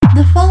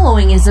The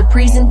following is a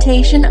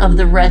presentation of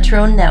the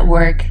Retro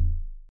Network.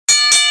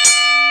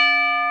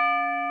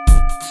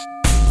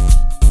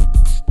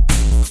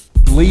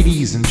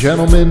 Ladies and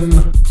gentlemen,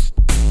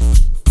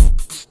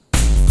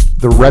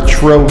 the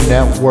Retro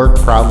Network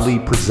proudly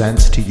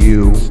presents to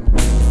you,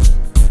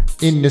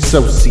 in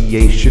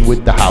association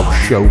with the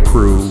House Show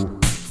crew,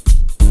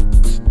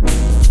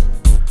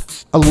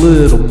 a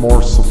little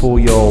morsel for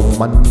your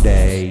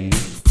Monday.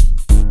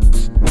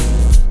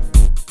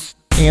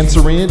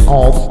 Answering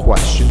all the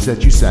questions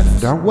that you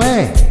send our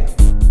way.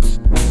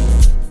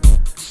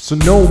 So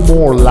no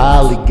more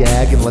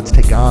lollygagging, let's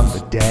take on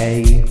the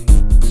day.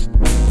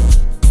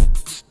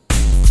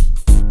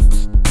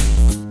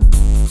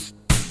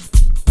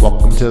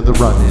 Welcome to the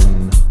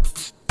run-in.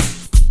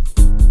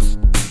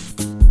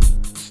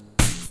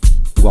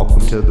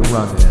 Welcome to the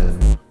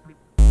run-in.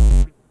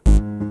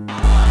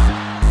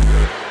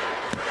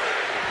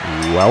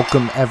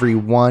 Welcome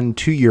everyone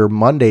to your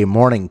Monday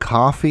morning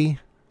coffee.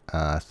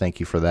 Thank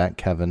you for that,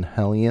 Kevin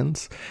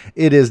Hellions.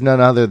 It is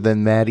none other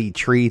than Maddie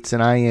Treats,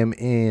 and I am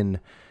in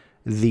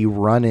the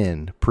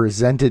run-in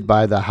presented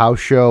by the House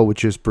Show,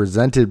 which is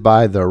presented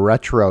by the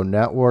Retro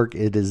Network.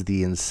 It is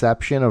the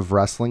inception of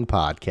wrestling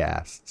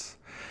podcasts.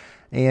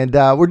 And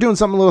we're doing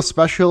something a little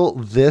special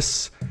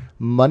this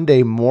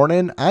Monday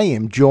morning. I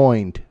am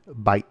joined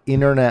by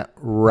internet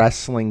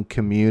wrestling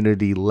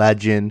community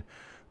legend,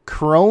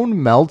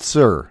 Crone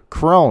Meltzer.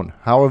 Crone,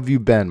 how have you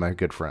been, my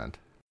good friend?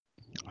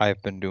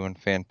 I've been doing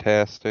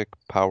fantastic,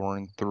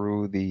 powering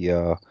through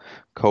the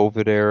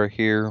COVID era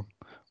here,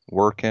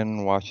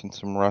 working, watching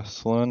some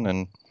wrestling,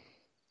 and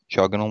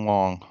chugging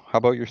along. How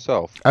about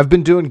yourself? I've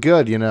been doing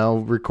good,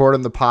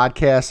 recording the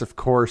podcast, of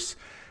course,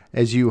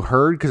 as you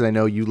heard, because I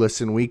know you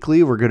listen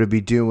weekly. We're going to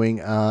be doing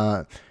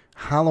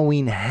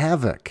Halloween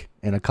Havoc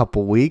in a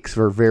couple weeks.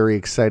 We're very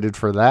excited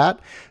for that.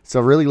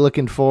 So really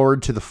looking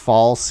forward to the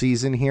fall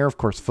season here. Of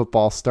course,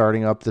 football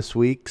starting up this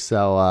week.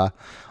 So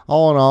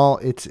all in all,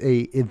 it's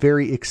a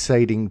very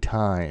exciting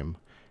time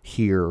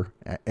here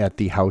at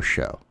the House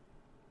Show.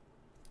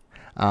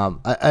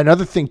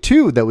 Another thing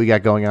too that we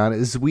got going on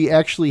is we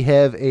actually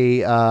have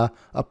a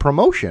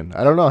promotion.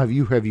 I don't know. Have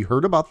you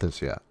heard about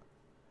this yet?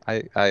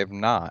 I have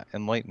not.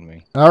 Enlighten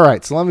me. All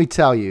right, so let me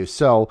tell you.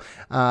 So,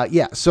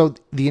 so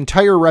the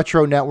entire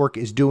Retro Network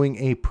is doing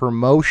a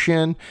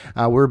promotion.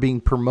 We're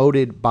being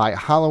promoted by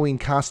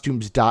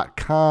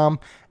HalloweenCostumes.com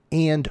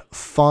and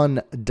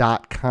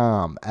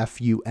fun.com,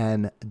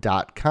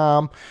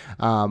 fun.com.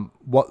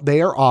 What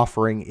they are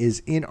offering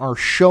is in our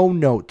show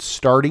notes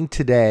starting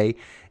today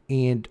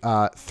and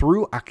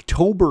through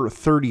October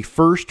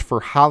 31st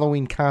for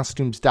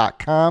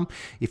HalloweenCostumes.com.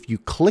 If you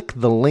click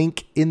the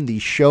link in the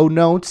show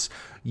notes,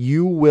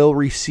 you will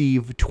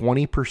receive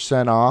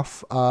 20%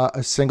 off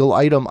a single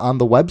item on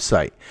the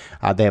website.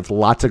 They have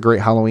lots of great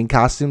Halloween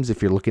costumes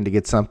if you're looking to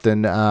get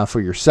something for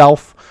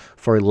yourself,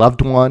 for a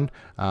loved one,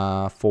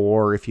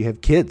 for if you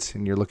have kids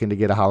and you're looking to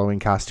get a Halloween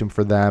costume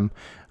for them.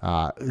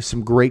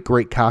 Some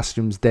great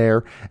costumes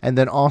there. And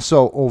then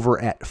also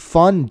over at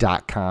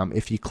fun.com,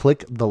 if you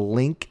click the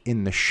link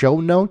in the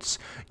show notes,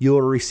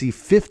 you'll receive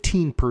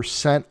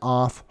 15%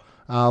 off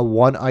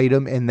one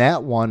item, and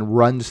that one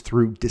runs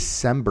through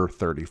December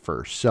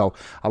 31st. So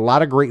a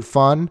lot of great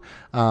fun,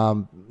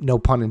 no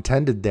pun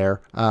intended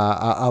there,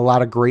 a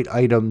lot of great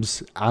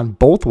items on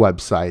both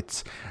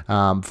websites.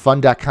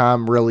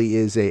 Fun.com really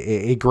is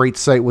a great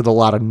site with a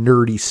lot of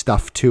nerdy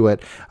stuff to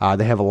it.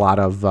 They have a lot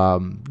of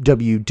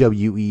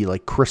WWE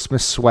like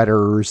Christmas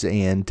sweaters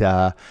and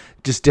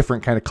just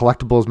different kind of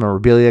collectibles,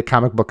 memorabilia,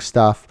 comic book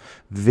stuff,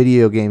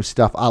 video game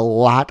stuff, a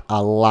lot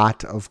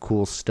of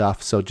cool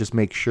stuff. So just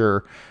make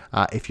sure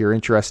if you're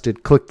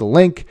interested, click the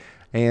link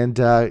and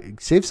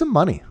save some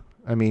money.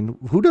 I mean,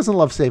 who doesn't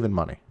love saving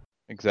money?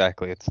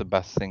 Exactly. It's the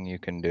best thing you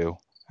can do.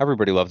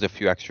 Everybody loves a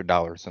few extra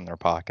dollars in their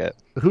pocket.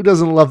 Who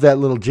doesn't love that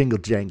little jingle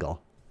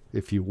jangle,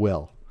 if you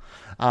will?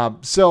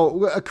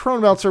 So,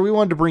 Crone Meltzer, we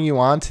wanted to bring you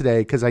on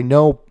today because I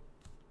know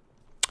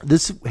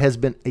this has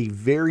been a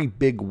very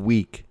big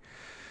week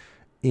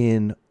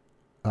in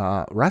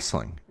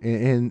wrestling,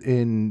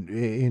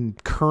 in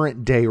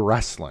current day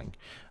wrestling.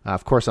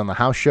 Of course, on the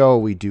House Show,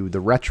 we do the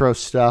retro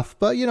stuff,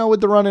 but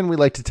with the run-in, we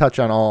like to touch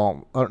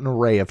on an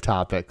array of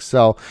topics.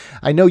 So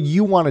I know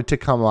you wanted to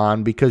come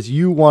on because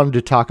you wanted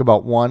to talk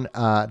about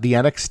the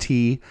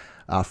NXT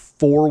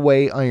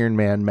four-way Iron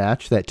Man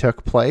match that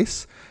took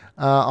place.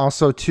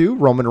 Also, two,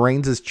 Roman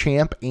Reigns is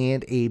champ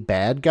and a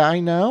bad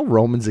guy now.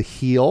 Roman's a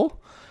heel.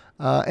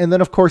 And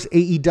then, of course,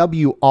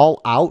 AEW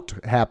All Out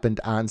happened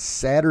on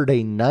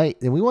Saturday night,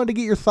 and we wanted to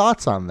get your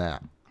thoughts on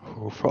that.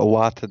 A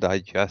lot to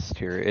digest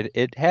here.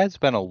 It has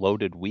been a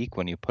loaded week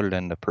when you put it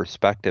into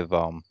perspective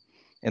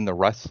in the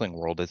wrestling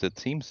world, as it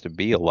seems to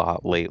be a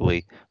lot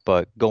lately.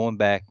 But going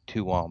back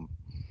to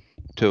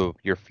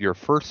your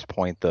first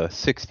point, the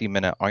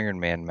 60-minute Iron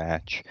Man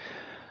match,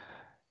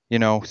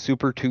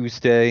 Super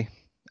Tuesday,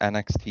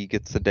 NXT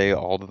gets the day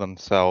all to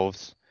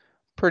themselves.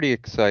 Pretty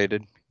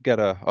excited. Got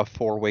a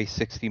four-way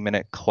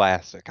 60-minute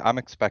classic. I'm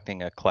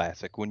expecting a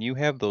classic. When you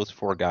have those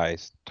four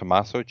guys,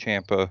 Tommaso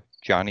Ciampa,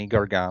 Johnny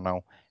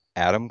Gargano,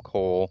 Adam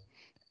Cole,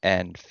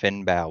 and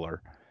Finn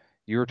Balor.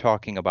 You're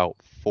talking about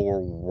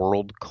four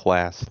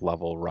world-class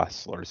level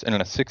wrestlers and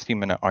in a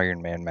 60-minute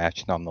Iron Man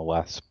match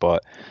nonetheless.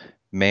 But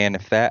man,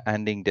 if that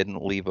ending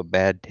didn't leave a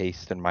bad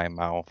taste in my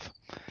mouth,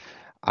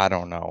 I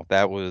don't know.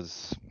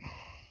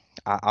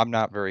 I'm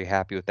not very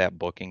happy with that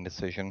booking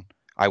decision.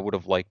 I would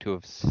have liked to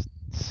have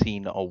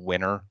seen a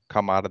winner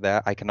come out of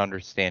that. I can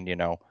understand,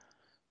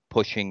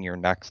 pushing your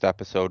next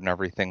episode and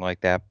everything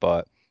like that,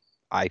 but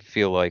I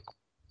feel like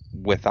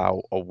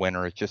without a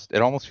winner,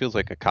 it almost feels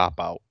like a cop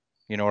out.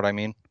 You know what I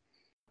mean?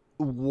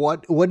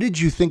 What did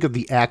you think of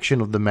the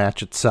action of the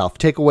match itself?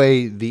 Take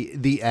away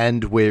the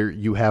end where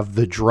you have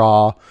the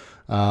draw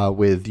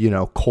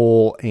with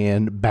Cole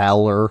and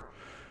Balor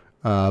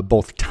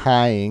both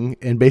tying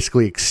and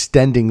basically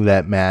extending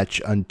that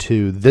match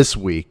unto this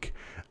week.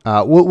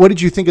 What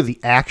did you think of the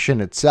action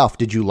itself?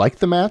 Did you like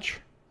the match?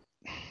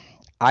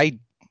 I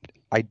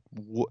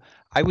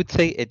I would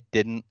say it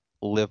didn't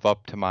live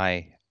up to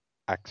my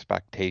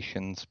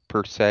expectations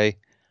per se.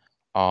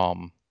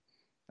 Um,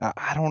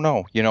 I don't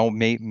know.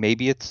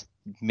 Maybe it's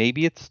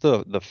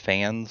the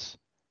fans,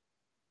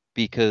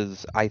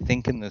 because I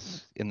think in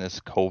this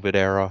COVID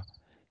era,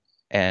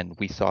 and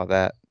we saw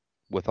that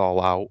with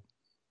All Out,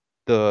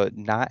 the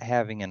not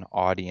having an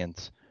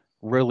audience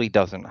really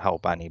doesn't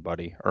help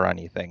anybody or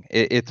anything.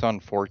 It's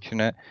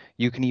unfortunate.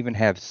 You can even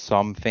have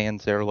some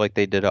fans there like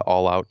they did at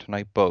All Out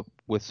tonight, but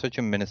with such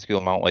a minuscule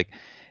amount, like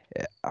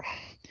eh,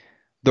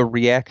 the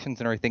reactions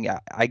and everything,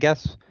 I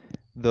guess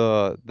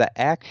the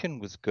action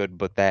was good,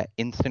 but that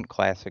instant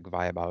classic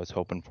vibe I was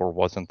hoping for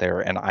wasn't there.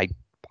 And I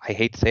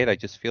hate to say it, I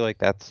just feel like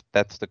that's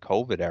the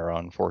COVID era,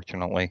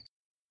 unfortunately.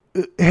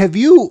 Have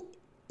you,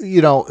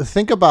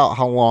 think about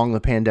how long the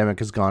pandemic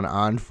has gone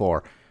on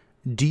for.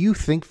 Do you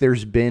think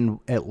there's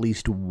been at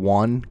least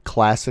one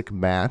classic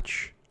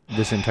match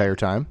this entire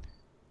time?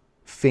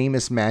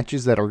 Famous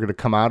matches that are going to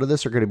come out of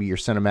this are going to be your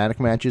cinematic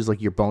matches,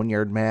 like your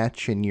Boneyard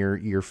match and your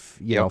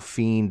Yep.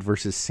 Fiend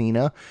versus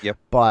Cena. Yep.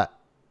 But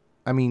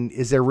I mean,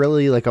 is there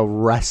really like a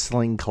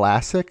wrestling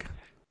classic?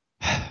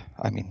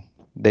 I mean,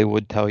 they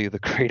would tell you the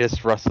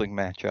greatest wrestling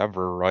match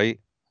ever, right?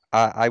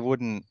 I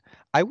wouldn't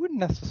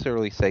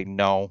necessarily say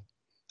no.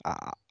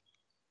 Uh,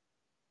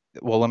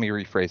 well, let me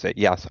rephrase it.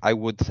 Yes, I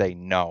would say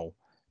no.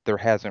 There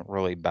hasn't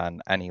really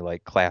been any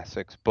like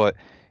classics, but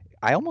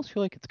I almost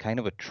feel like it's kind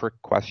of a trick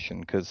question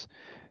because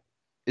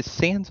it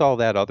sans all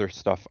that other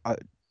stuff.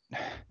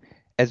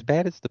 As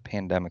bad as the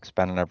pandemic's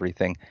been and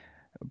everything,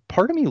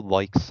 part of me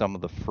likes some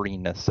of the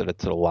freeness that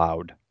it's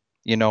allowed.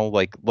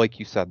 Like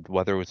you said,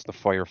 whether it was the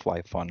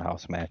Firefly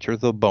Funhouse match or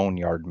the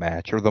Boneyard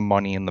match or the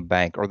Money in the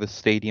Bank or the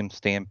Stadium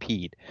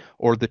Stampede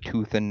or the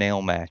Tooth and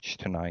Nail match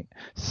tonight.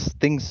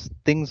 Things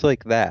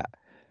like that.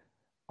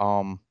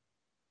 Um,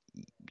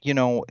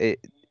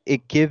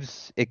 it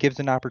gives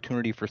an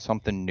opportunity for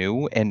something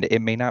new, and it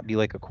may not be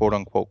like a quote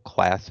unquote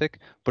classic,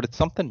 but it's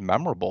something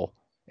memorable.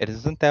 It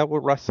isn't that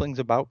what wrestling's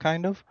about,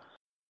 kind of?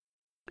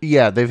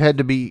 Yeah, they've had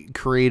to be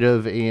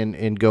creative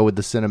and go with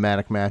the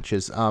cinematic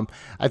matches.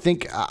 I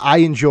think I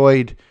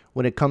enjoyed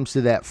when it comes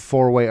to that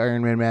 4-way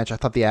Iron Man match. I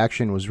thought the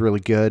action was really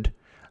good.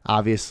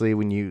 Obviously,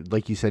 when you,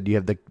 like you said, you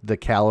have the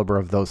caliber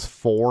of those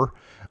four.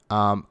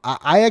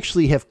 I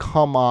actually have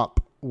come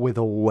up with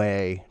a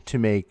way to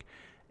make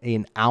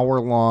an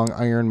hour-long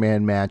Iron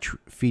Man match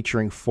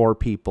featuring four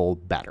people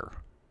better.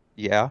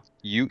 Yeah,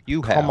 you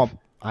Come have. up,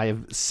 I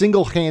have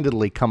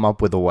single-handedly come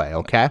up with a way.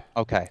 Okay.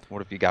 Okay,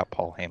 what if you got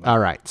Paul Heyman? All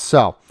right.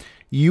 So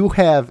you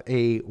have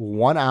a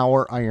 1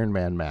 hour Iron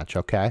Man match.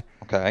 Okay.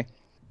 Okay.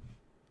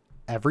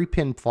 Every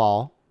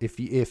pinfall.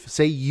 If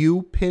say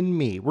you pin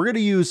me, we're gonna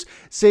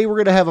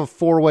have a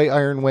 4-way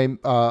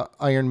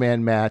Iron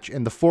Man match,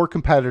 and the four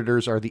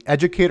competitors are the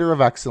Educator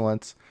of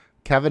Excellence,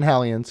 Kevin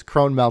Hellions,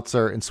 Crone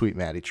Meltzer, and Sweet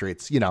Matty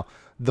Treats.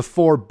 The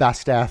four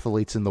best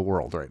athletes in the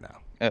world right now.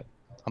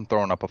 I'm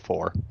throwing up a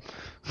 4.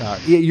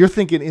 You're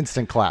thinking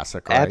instant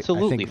classic, right?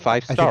 Absolutely,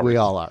 5 stars. I think we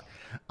all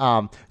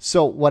are.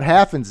 So what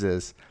happens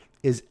is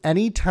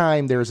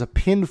anytime there's a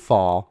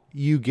pinfall,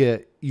 you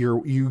get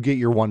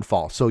your one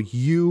fall. So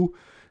you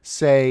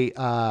say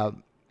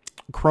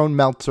Crone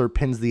Meltzer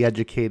pins the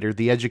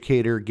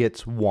Educator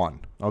gets 1.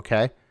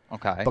 Okay.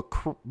 Okay.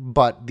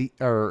 But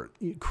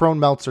Crone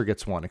Meltzer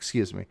gets 1.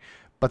 Excuse me.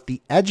 But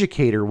the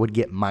Educator would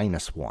get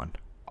 -1.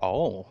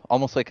 Oh,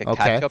 almost like a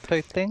catch-up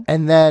type thing?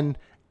 And then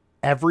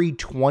every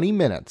 20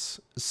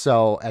 minutes,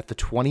 so at the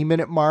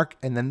 20-minute mark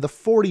and then the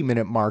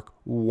 40-minute mark,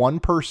 one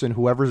person,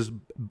 whoever's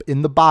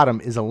in the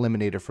bottom, is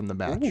eliminated from the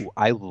match. Ooh,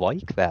 I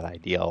like that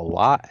idea a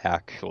lot,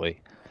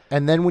 actually.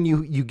 And then when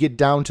you get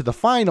down to the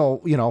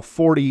final,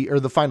 40 or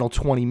the final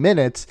 20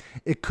 minutes,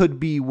 it could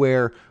be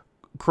where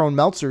Crone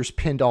Meltzer's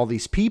pinned all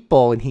these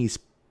people and he's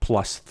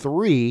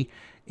 +3,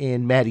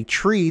 and Matty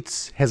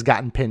Treats has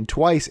gotten pinned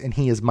twice and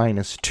he is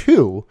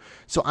 -2.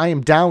 So I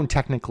am down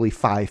technically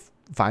five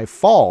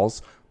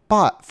falls,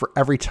 but for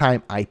every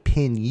time I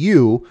pin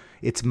you,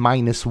 it's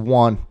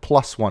 -1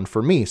 +1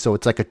 for me. So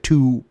it's like a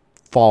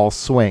 2-fall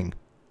swing.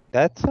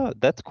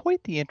 That's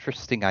quite the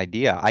interesting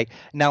idea.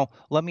 Now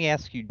let me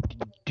ask you,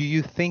 do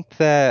you think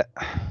that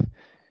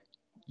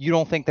You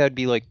don't think that'd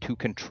be like too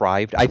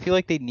contrived? I feel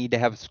like they need to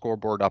have a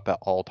scoreboard up at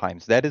all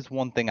times. That is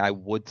one thing I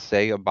would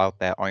say about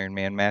that Iron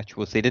Man match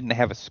was they didn't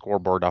have a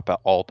scoreboard up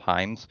at all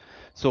times.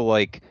 So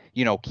like,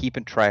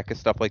 keeping track of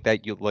stuff like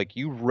that,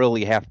 you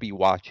really have to be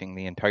watching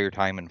the entire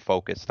time and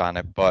focused on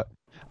it. But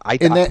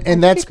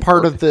that's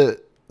part of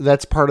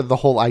the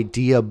whole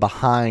idea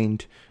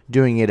behind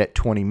doing it at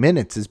 20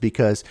 minutes is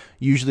because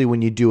usually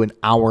when you do an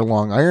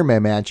hour-long Iron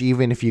Man match,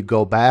 even if you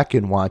go back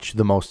and watch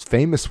the most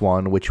famous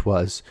one, which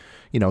was,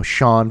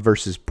 Shawn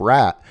versus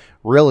Brat,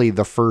 really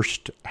the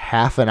first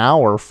half an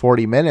hour,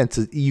 40 minutes,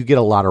 you get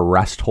a lot of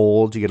rest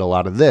holds, you get a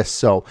lot of this.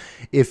 So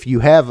if you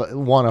have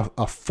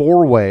a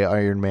four-way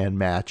Iron Man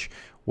match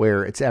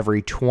where it's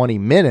every 20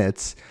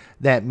 minutes,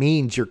 that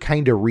means you're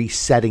kind of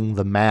resetting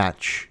the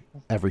match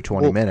every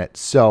 20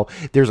 minutes. So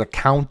there's a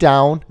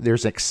countdown,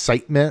 there's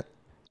excitement.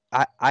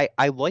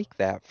 I like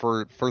that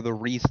for the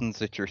reasons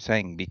that you're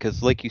saying,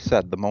 because like you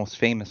said, the most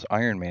famous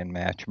Iron Man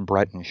match,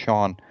 Bret and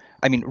Shawn,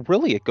 I mean,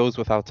 really, it goes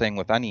without saying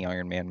with any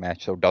Iron Man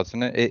match, though,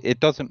 doesn't it?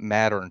 It doesn't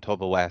matter until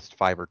the last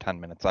 5 or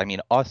 10 minutes. I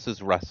mean, us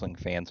as wrestling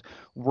fans,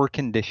 we're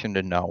conditioned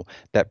to know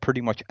that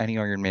pretty much any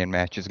Iron Man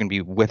match is going to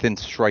be within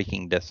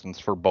striking distance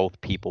for both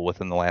people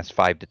within the last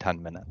 5 to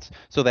 10 minutes.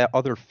 So that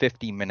other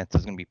 50 minutes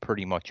is going to be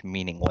pretty much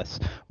meaningless.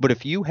 But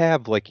if you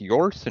have, like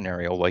your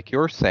scenario, like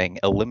you're saying,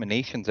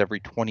 eliminations every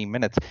 20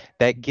 minutes,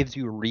 that gives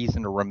you a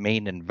reason to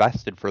remain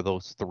invested for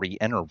those 3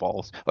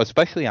 intervals,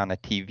 especially on a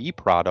TV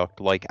product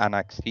like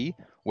NXT.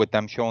 With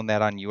them showing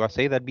that on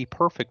USA, that'd be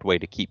perfect way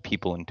to keep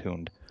people in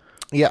tuned.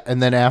 Yeah,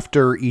 and then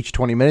after each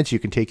 20 minutes, you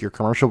can take your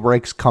commercial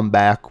breaks, come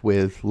back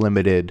with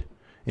limited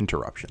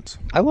interruptions.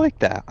 I like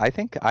that. I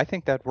think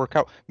that'd work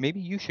out.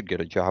 Maybe you should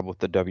get a job with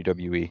the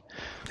WWE.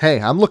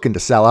 Hey, I'm looking to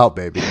sell out,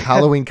 baby.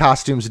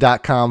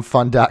 HalloweenCostumes.com,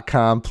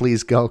 fun.com.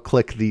 Please go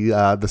click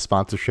the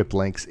sponsorship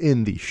links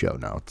in the show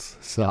notes.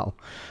 So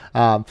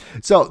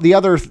the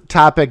other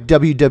topic,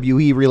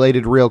 WWE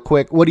related real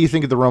quick. What do you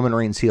think of the Roman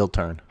Reigns heel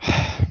turn?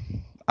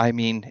 I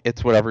mean,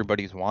 it's what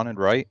everybody's wanted,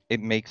 right?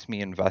 It makes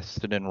me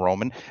invested in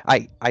Roman.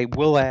 I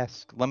will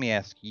ask, let me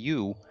ask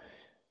you,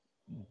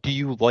 do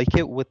you like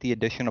it with the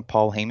addition of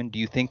Paul Heyman? Do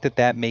you think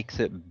that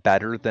makes it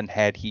better than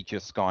had he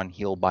just gone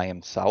heel by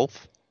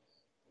himself?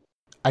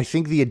 I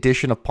think the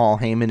addition of Paul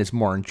Heyman is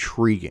more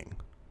intriguing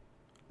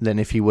than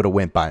if he would have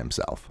went by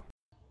himself.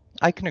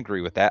 I can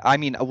agree with that. I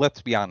mean,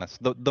 let's be honest.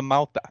 The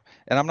mouth,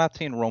 and I'm not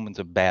saying Roman's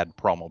a bad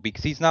promo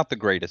because he's not the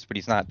greatest, but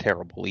he's not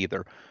terrible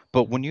either.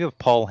 But when you have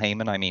Paul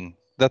Heyman, I mean,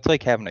 that's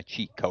like having a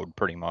cheat code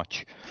pretty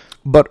much.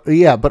 But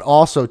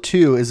also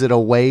too, is it a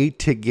way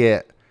to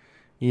get,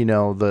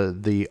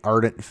 the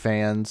ardent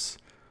fans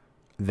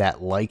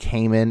that like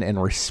Heyman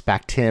and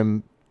respect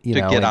him, to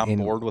get on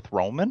board with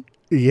Roman?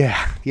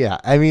 Yeah.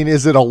 I mean,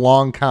 is it a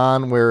long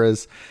con?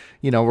 Whereas,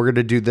 we're going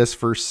to do this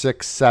for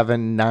 6,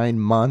 7, 9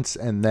 months,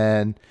 and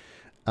then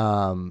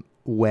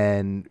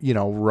when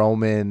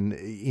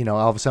Roman,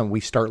 all of a sudden we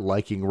start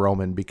liking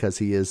Roman because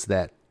he is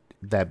that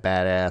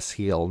badass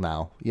heel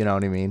now, you know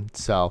what I mean?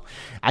 So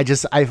I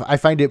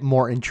find it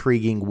more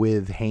intriguing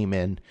with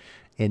Heyman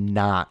and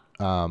not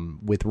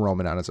with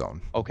Roman on his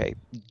own. Okay.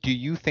 Do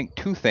you think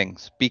 2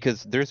 things?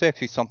 Because there's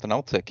actually something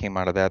else that came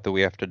out of that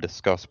we have to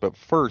discuss. But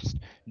first,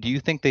 do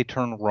you think they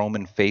turn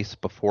Roman face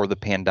before the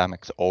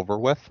pandemic's over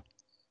with?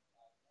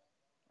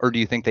 Or do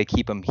you think they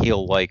keep him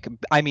heel?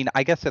 I mean,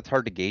 I guess that's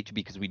hard to gauge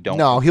because we don't.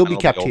 No, he'll be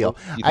kept heel.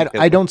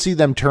 I don't see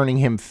them turning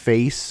him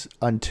face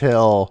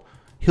until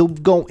he'll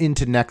go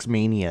into next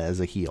Mania as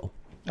a heel.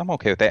 I'm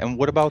okay with that. And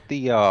what about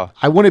the?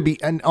 I wouldn't be,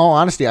 in all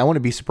honesty, I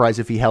wouldn't be surprised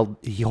if he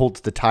holds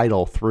the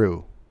title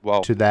through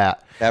to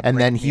that and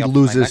then he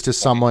loses to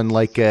someone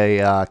like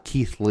a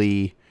Keith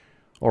Lee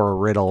or a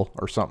Riddle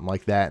or something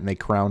like that, and they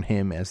crown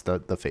him as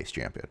the face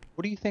champion.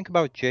 What do you think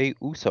about Jey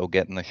Uso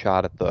getting the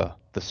shot at the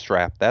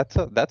strap?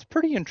 That's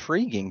pretty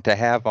intriguing to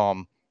have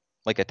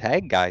like a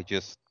tag guy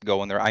just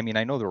go in there. I mean,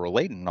 I know they're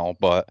related and all,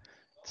 but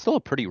it's still a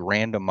pretty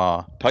random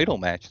title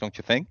match, don't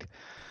you think?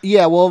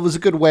 Yeah, well, it was a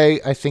good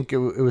way. I think it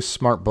was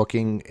smart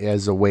booking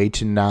as a way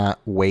to not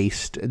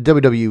waste.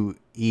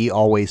 WWE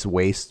always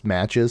wastes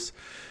matches.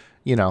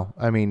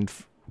 I mean,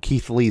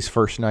 Keith Lee's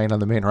first night on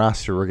the main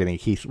roster,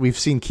 we've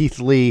seen Keith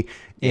Lee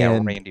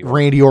and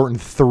Randy Orton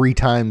 3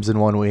 times in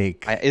 1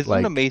 week. Isn't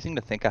it amazing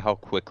to think of how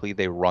quickly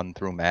they run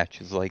through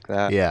matches like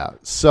that? Yeah.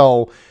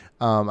 So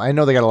I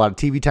know they got a lot of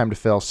TV time to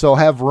fill. So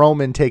have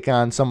Roman take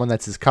on someone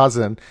that's his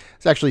cousin.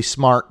 It's actually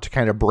smart to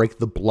kind of break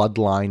the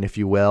bloodline, if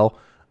you will.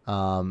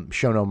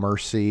 Show no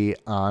mercy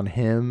on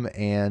him.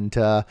 And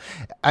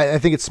I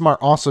think it's smart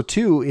also,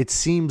 too. It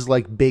seems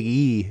like Big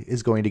E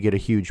is going to get a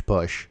huge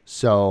push.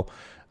 So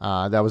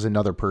that was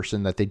another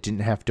person that they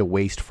didn't have to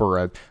waste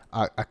for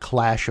a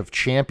clash of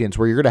champions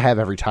where you're going to have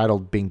every title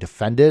being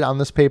defended on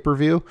this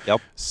pay-per-view.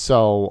 Yep.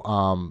 So,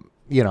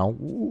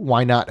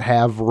 why not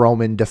have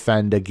Roman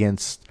defend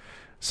against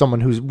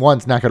someone who's,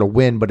 one's not going to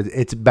win, but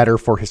it's better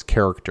for his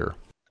character.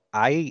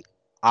 I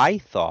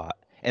thought,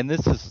 and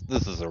this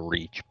is a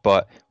reach,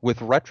 but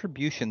with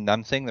Retribution,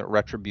 them saying that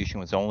Retribution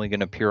was only going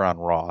to appear on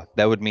Raw,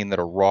 that would mean that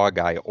a Raw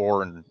guy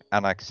or an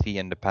NXT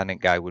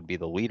independent guy would be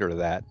the leader of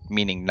that,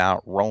 meaning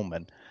not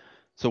Roman.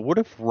 So what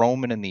if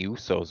Roman and the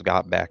Usos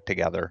got back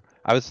together?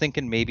 I was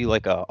thinking maybe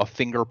like a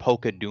finger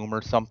poke of doom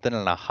or something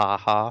and a ha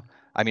ha.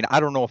 I mean, I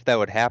don't know if that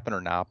would happen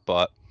or not,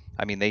 but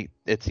I mean,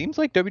 it seems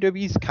like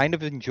WWE's kind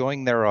of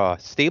enjoying their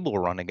stable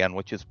run again,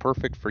 which is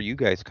perfect for you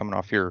guys coming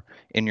off your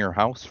in your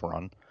house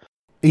run.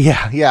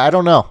 Yeah, I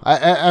don't know.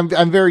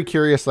 I'm very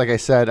curious. Like I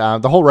said,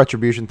 the whole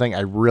Retribution thing,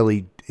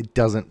 it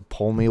doesn't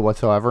pull me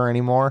whatsoever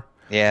anymore.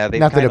 Yeah, they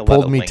not that kind it of let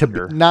pulled it me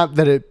linger. not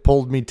that it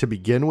pulled me to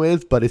begin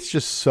with, but it's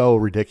just so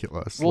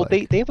ridiculous. Well,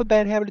 Like, they have a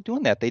bad habit of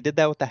doing that. They did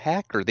that with the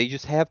Hacker. They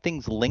just have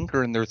things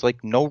linger, and there's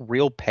like no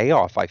real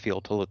payoff, I feel,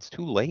 till it's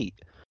too late.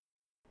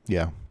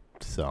 yeah.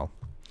 So,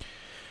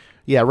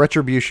 yeah,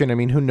 Retribution. I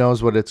mean, who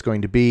knows what it's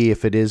going to be?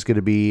 If it is going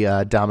to be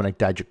Dominic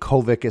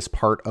Dijakovic as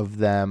part of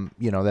them,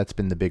 that's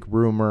been the big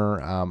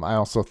rumor. I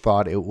also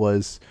thought it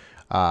was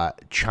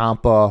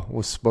Ciampa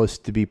was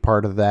supposed to be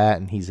part of that,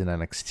 and he's in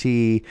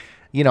NXT.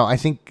 I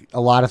think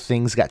a lot of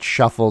things got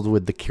shuffled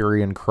with the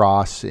Karrion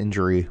Kross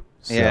injury.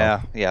 So.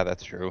 Yeah,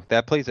 that's true.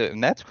 That plays it,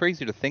 and that's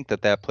crazy to think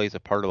that plays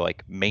a part of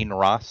like main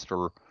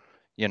roster,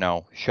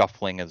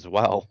 shuffling as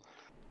well.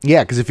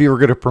 Yeah, because if you were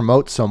going to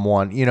promote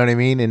someone, you know what I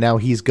mean, and now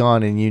he's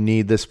gone, and you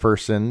need this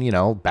person,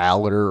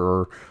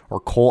 Balor or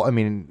Cole. I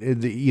mean,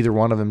 either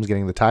one of them is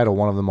getting the title.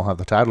 One of them will have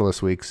the title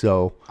this week.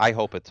 So I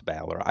hope it's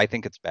Balor. I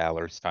think it's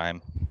Balor's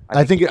time.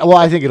 I think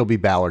it'll be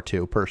Balor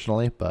too,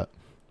 personally, but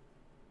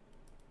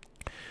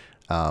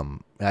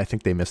I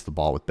think they missed the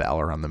ball with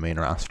Balor on the main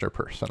roster,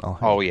 personally.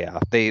 Oh yeah,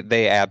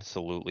 they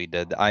absolutely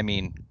did. I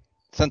mean,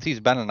 since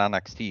he's been in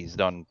NXT, he's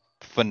done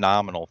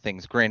phenomenal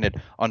things.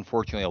 Granted,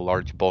 unfortunately, a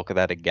large bulk of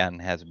that again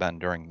has been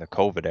during the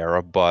COVID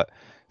era, but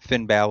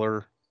Finn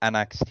Balor,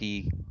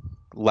 NXT,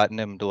 letting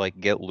him to like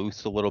get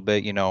loose a little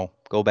bit,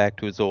 go back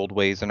to his old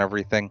ways and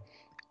everything,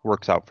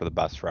 works out for the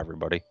best for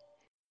everybody.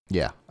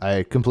 Yeah,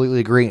 I completely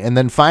agree. And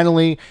then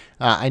finally,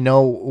 I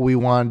know we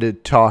wanted to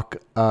talk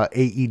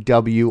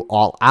AEW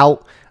All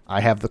Out.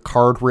 I have the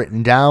card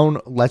written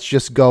down. Let's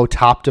just go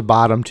top to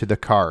bottom to the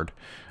card.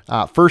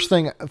 First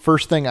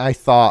thing I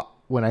thought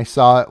when I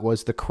saw it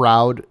was the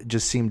crowd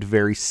just seemed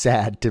very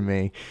sad to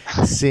me,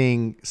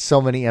 seeing so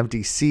many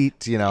empty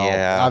seats.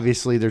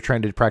 Obviously they're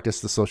trying to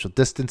practice the social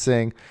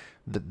distancing,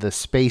 the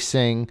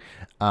spacing.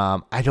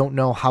 I don't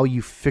know how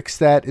you fix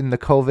that in the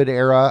COVID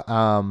era.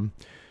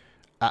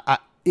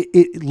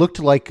 It looked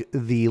like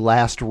the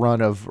last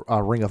run of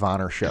Ring of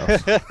Honor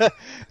shows. I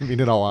mean,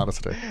 in all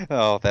honesty.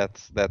 Oh,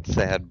 that's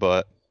sad,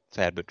 but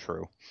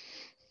true.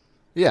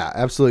 Yeah,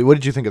 absolutely. What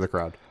did you think of the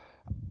crowd?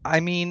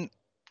 I mean,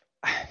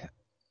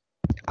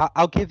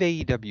 I'll give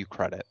AEW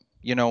credit.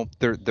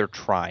 They're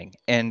trying,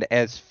 and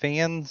as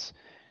fans,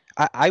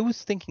 I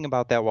was thinking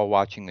about that while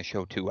watching the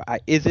show too.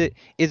 Is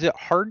it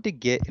hard to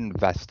get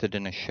invested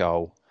in a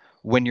show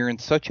when you're in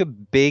such a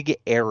big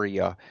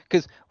area?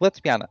 Because let's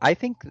be honest, I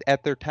think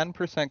at their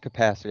 10%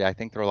 capacity, I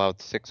think they're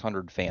allowed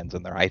 600 fans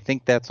in there. I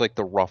think that's like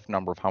the rough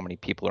number of how many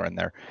people are in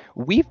there.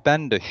 We've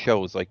been to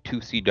shows like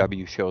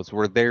 2CW shows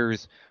where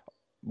there's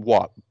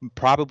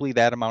probably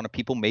that amount of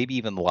people, maybe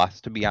even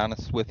less, to be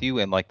honest with you,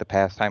 in like the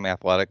Pastime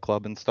Athletic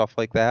Club and stuff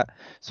like that.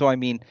 So I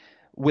mean,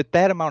 with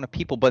that amount of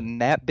people but in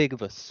that big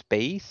of a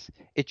space,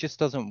 it just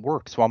doesn't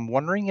work. So I'm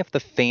wondering if the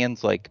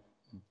fans like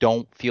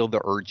don't feel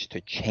the urge to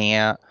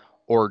chant,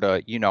 or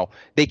to,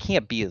 they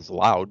can't be as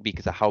loud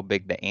because of how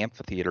big the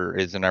amphitheater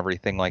is and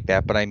everything like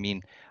that. But I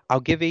mean,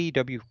 I'll give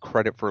AEW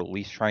credit for at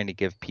least trying to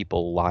give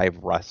people live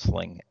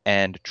wrestling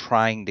and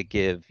trying to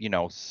give,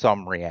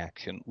 some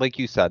reaction. Like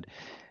you said,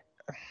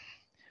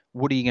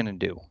 what are you going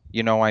to do?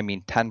 I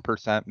mean,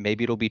 10%,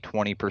 maybe it'll be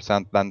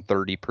 20%, then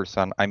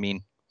 30%. I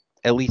mean,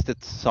 at least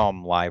it's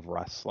some live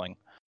wrestling.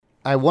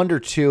 I wonder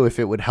too if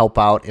it would help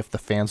out if the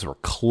fans were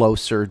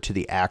closer to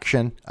the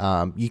action,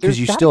 because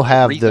you still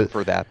have reason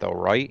for that, though,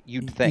 right?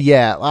 You'd think.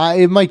 Yeah,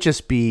 it might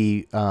just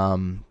be.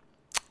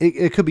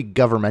 It could be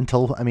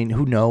governmental. I mean,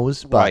 who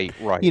knows? But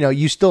right.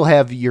 You still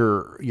have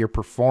your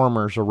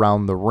performers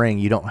around the ring.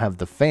 You don't have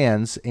the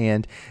fans,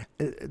 and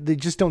they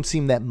just don't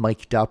seem that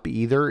mic'd up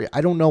either.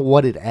 I don't know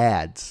what it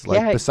adds,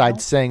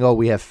 besides saying, "Oh,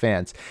 we have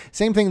fans."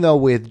 Same thing though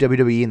with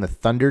WWE and the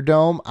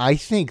Thunderdome. I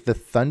think the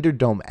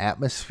Thunderdome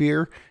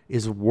atmosphere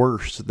is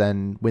worse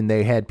than when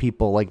they had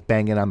people like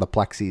banging on the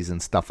plexis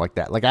and stuff like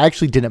that. Like, I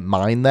actually didn't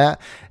mind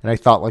that, and I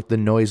thought like the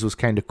noise was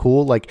kind of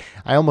cool. Like,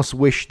 I almost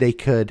wish they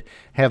could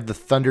have the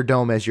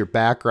Thunderdome as your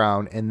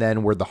background, and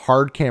then where the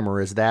hard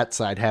camera is that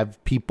side,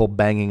 have people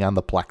banging on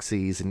the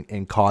plexis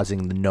and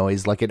causing the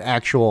noise, like an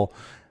actual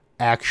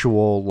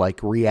like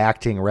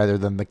reacting rather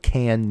than the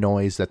canned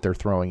noise that they're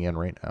throwing in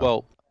right now.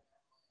 Well,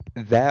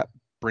 that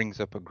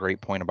brings up a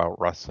great point about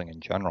wrestling in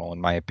general,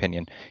 in my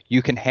opinion.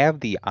 You can have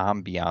the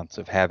ambiance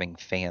of having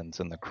fans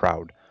in the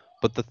crowd,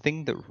 but the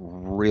thing that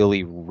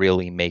really,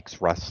 really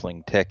makes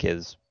wrestling tick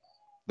is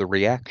the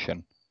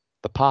reaction,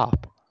 the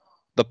pop.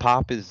 The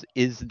pop is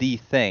the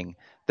thing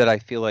that I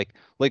feel like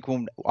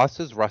when us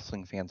as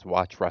wrestling fans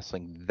watch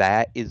wrestling,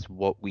 that is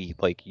what we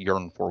like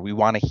yearn for. We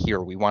want to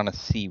hear, we want to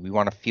see, we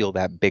want to feel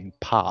that big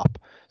pop.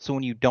 So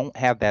when you don't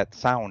have that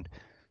sound,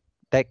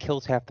 that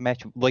kills half the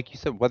match. Like you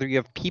said, whether you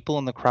have people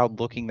in the crowd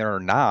looking there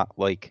or not,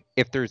 like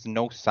if there's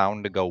no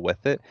sound to go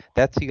with it,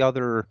 that's the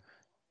other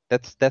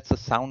that's the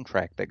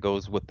soundtrack that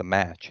goes with the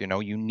match. You know,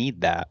 you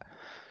need that.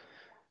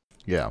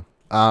 Yeah.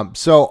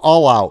 So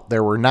all out,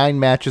 there were 9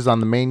 matches on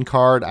the main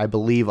card. I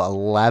believe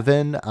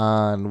 11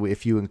 on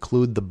if you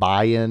include the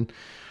buy-in.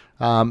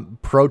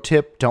 Pro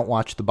tip: don't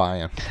watch the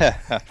buy-in.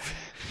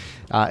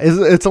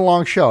 It's a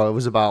long show. It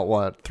was about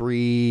what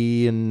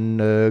 3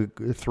 and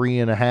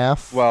a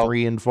half,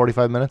 3 and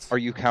 45 minutes. Are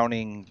you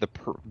counting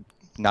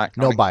not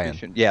no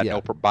buy-in? Yeah,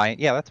 no buy-in.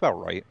 Yeah, that's about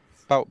right.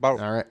 About all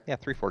right. Yeah,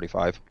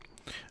 3:45.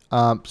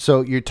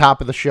 So your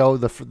top of the show,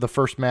 the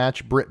first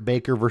match, Britt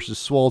Baker versus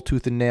Swole,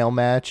 tooth and nail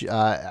match.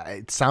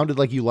 It sounded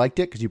like you liked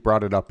it because you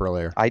brought it up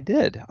earlier. I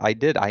did.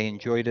 I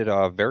enjoyed it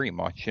very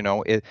much. You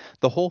know,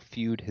 the whole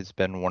feud has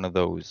been one of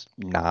those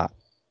not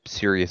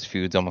serious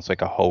feuds, almost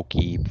like a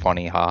hokey,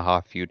 funny,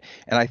 haha feud.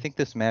 And I think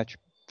this match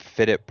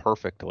fit it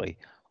perfectly.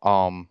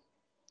 2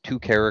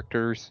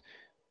 characters,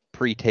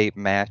 pre-tape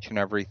match and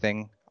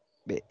everything.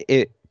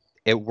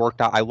 It worked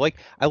out. I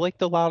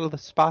liked a lot of the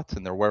spots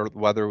in there,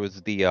 whether it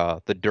was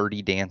the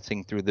dirty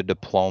dancing through the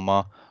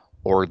diploma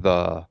or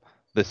the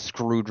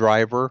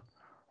screwdriver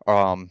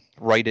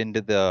right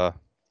into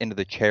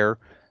the chair.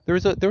 There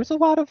was a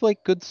lot of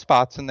like good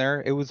spots in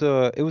there. It was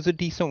a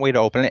decent way to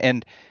open it,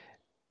 and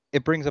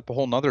it brings up a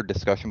whole nother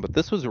discussion, but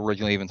this was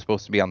originally even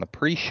supposed to be on the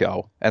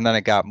pre-show, and then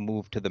it got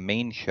moved to the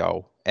main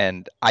show.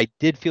 And I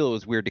did feel it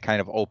was weird to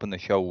kind of open the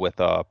show with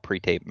a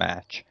pre-tape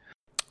match.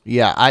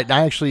 Yeah, I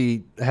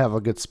actually have a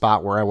good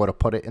spot where I would have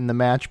put it in the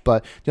match,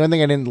 but the only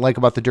thing I didn't like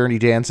about the dirty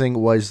dancing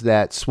was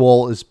that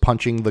Swole is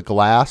punching the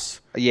glass,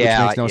 which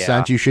makes no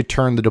sense. You should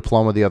turn the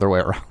diploma the other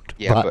way around.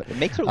 Yeah, but it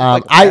makes it look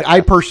like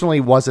I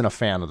personally wasn't a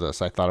fan of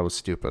this. I thought it was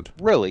stupid.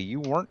 Really? You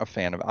weren't a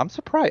fan of it? I'm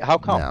surprised. How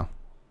come? No.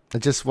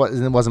 It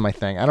wasn't my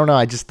thing. I don't know.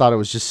 I just thought it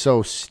was just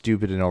so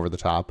stupid and over the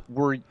top.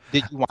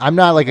 I'm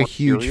not like a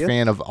huge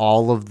fan of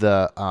all of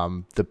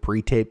the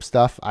pre-tape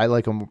stuff. I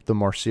like the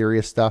more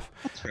serious stuff.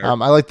 I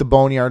like the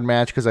Boneyard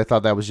match because I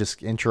thought that was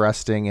just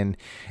interesting,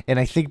 and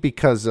I think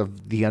because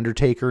of the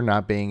Undertaker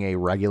not being a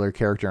regular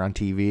character on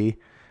TV,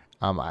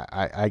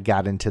 I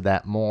got into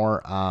that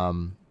more.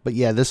 But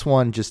yeah, this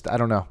one just, I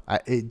don't know.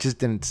 It just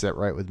didn't sit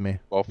right with me.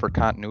 Well, for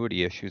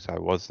continuity issues, I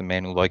was the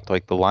man who liked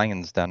like the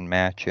Lion's Den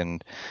match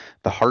and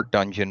the Heart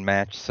Dungeon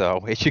match,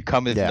 so it should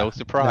come as no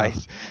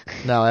surprise.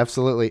 No,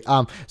 absolutely.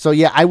 So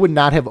yeah, I would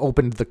not have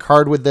opened the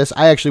card with this.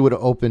 I actually would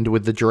have opened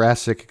with the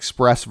Jurassic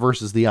Express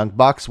versus the Young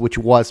Bucks, which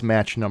was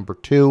match number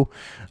 2.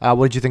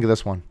 What did you think of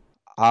this one?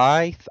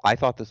 I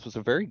thought this was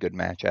a very good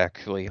match,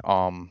 actually.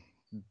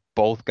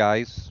 Both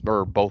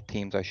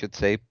teams, I should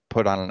say,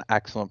 put on an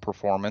excellent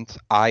performance.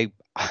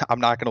 I'm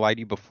not going to lie to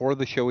you. Before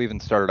the show even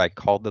started, I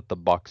called that the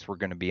Bucks were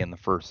going to be in the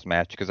first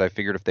match because I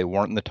figured if they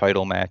weren't in the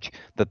title match,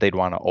 that they'd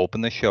want to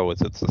open the show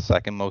as it's the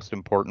second most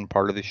important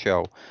part of the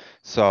show.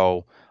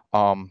 So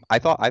I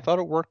thought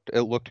it worked.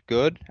 It looked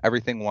good.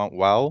 Everything went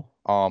well.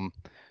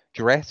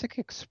 Jurassic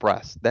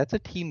Express, that's a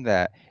team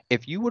that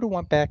if you would have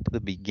went back to the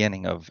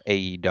beginning of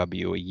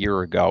AEW a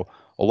year ago,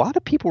 a lot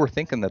of people were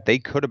thinking that they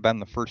could have been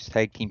the first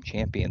tag team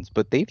champions,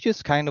 but they've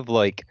just kind of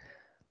like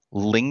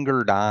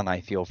lingered on,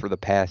 I feel, for the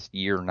past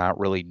year, not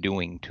really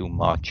doing too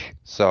much.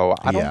 So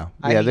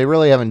they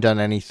really haven't done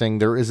anything.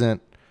 There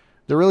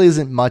really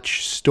isn't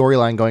much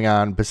storyline going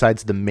on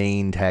besides the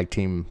main tag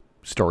team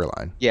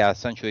storyline. Yeah,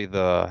 essentially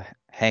the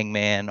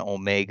Hangman,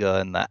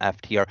 Omega, and the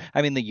FTR.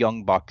 I mean, the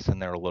Young Bucks in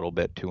there a little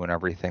bit too, and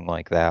everything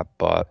like that.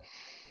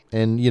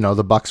 And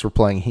the Bucks were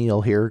playing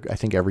heel here. I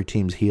think every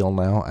team's heel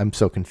now. I'm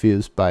so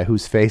confused by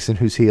who's face and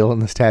who's heel in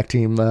this tag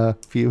team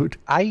feud.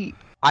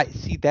 I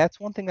see. That's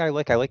one thing I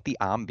like. I like the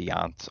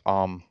ambiance.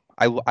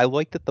 I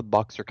like that the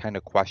Bucks are kind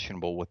of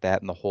questionable with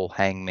that and the whole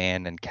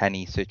Hangman and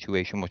Kenny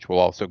situation, which we'll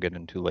also get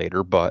into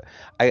later. But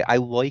I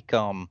like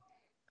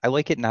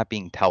it not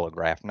being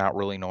telegraphed, not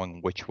really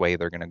knowing which way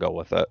they're going to go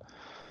with it.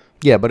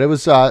 Yeah, but it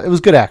was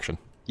good action.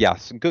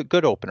 Yes,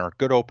 good opener.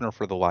 Good opener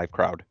for the live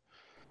crowd.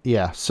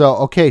 Yeah.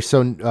 So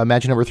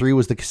match number 3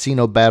 was the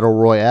Casino Battle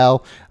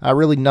Royale.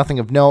 Really nothing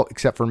of note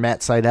except for Matt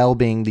Sydal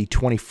being the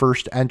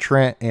 21st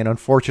entrant, and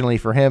unfortunately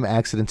for him,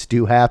 accidents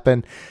do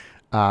happen.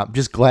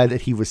 Just glad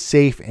that he was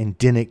safe and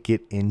didn't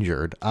get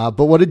injured.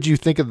 But what did you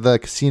think of the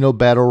Casino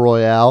Battle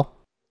Royale?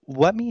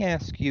 Let me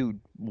ask you,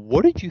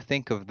 what did you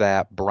think of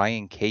that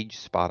Brian Cage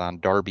spot on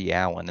Darby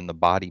Allin in the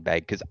body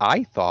bag? Because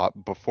I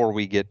thought before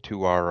we get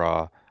to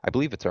our, I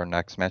believe it's our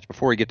next match,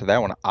 before we get to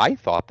that one, I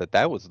thought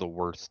that was the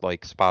worst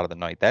spot of the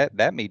night.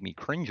 That made me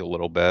cringe a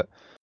little bit.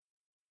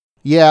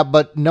 Yeah,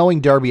 but knowing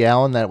Darby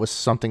Allin, that was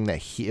something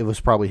that it was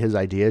probably his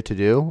idea to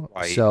do.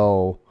 Right.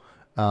 So,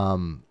 yeah,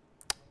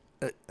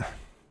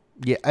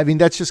 I mean,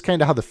 that's just kind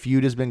of how the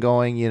feud has been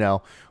going,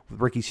 with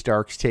Ricky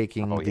Starks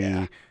taking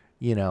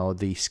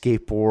the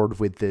skateboard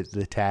with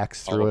the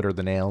tacks through it or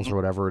the nails or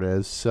whatever it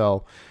is.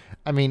 So,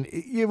 I mean,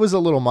 it was a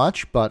little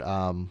much, but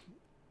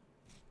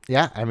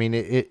yeah, I mean,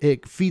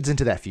 it feeds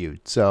into that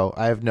feud. So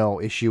I have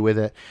no issue with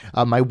it.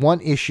 My one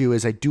issue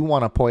is I do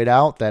want to point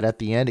out that at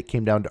the end, it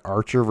came down to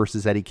Archer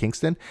versus Eddie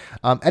Kingston.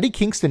 Eddie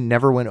Kingston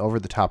never went over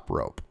the top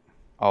rope.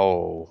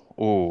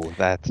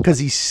 That's because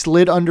he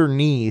slid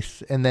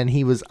underneath and then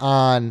he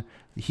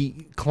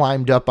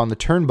climbed up on the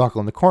turnbuckle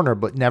in the corner,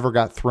 but never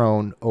got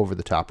thrown over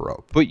the top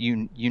rope. But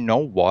you know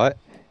what?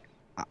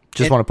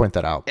 Just want to point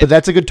that out. But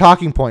that's a good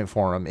talking point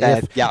for him.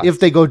 If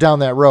they go down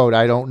that road,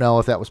 I don't know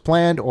if that was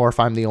planned or if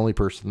I'm the only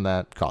person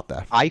that caught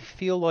that. I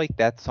feel like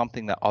that's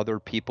something that other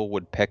people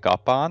would pick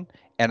up on,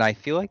 and I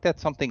feel like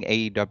that's something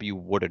AEW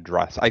would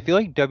address. I feel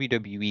like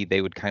WWE,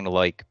 they would kind of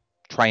like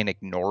try and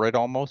ignore it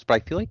almost, but I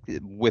feel like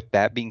with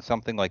that being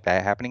something like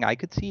that happening, I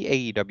could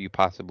see AEW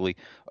possibly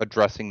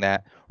addressing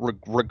that.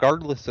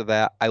 Regardless of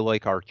that, I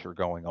like Archer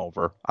going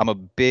over. I'm a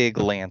big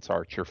Lance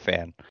Archer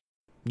fan.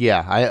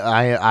 Yeah,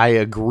 I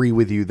agree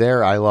with you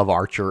there. I love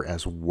Archer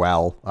as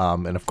well.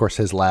 And of course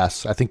his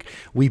last, I think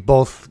we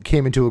both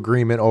came into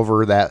agreement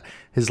over that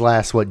his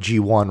last,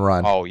 G1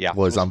 run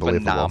was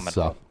unbelievable.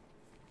 Phenomenal.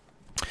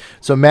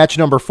 So match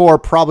number 4,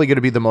 probably going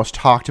to be the most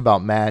talked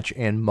about match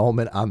and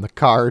moment on the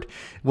card,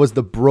 was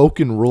the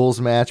Broken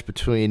Rules match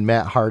between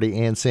Matt Hardy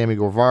and Sammy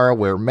Guevara,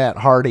 where Matt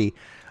Hardy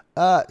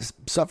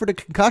suffered a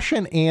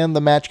concussion and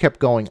the match kept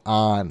going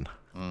on.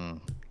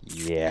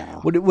 Yeah.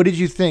 What did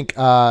you think?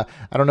 I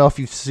don't know if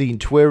you've seen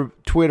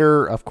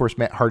Twitter. Of course,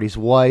 Matt Hardy's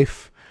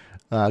wife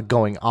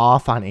going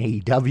off on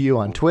AEW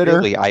on Twitter.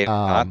 Really? I have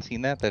not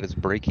seen that. That is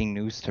breaking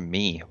news to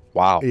me.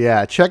 Wow.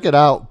 Yeah, check it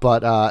out.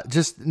 But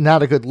just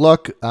not a good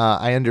look.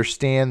 I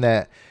understand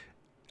that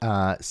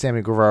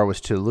Sammy Guevara was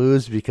to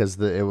lose because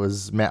it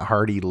was Matt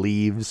Hardy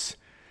leaves.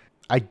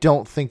 I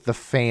don't think the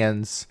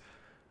fans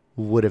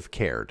would have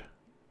cared.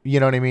 You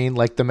know what I mean?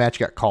 Like, the match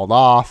got called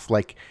off.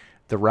 Like,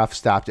 the ref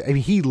stopped it. I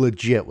mean, he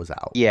legit was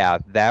out. Yeah,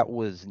 that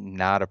was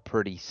not a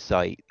pretty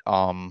sight.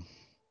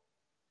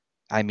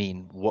 I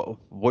mean,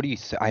 what do you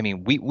say? I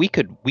mean, we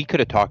could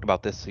have talked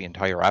about this the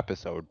entire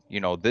episode.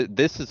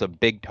 This is a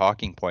big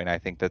talking point, I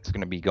think, that's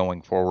going to be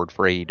going forward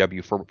for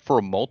AEW for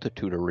a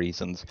multitude of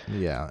reasons.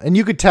 Yeah, and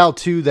you could tell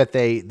too that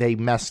they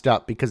messed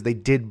up because they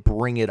did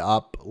bring it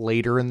up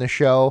later in the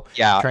show.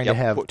 Yeah, trying to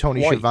have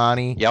Tony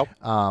Schiavone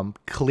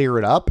clear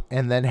it up,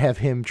 and then have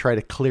him try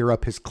to clear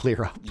up his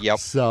clear up. Yep.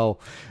 So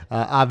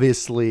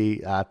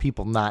obviously,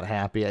 people not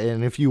happy,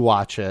 and if you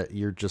watch it,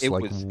 you're just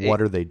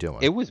what are they doing?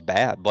 It was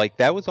bad. Like,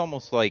 that was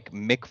almost like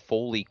Mick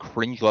Foley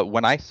cringe.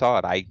 When I saw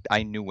it,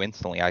 I knew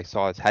instantly. I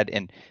saw his head,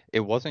 and it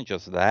wasn't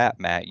just that,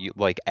 Matt.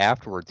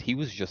 Afterwards, he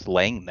was just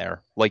laying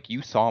there. Like,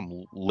 you saw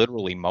him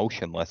literally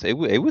motionless. It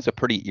was a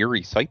pretty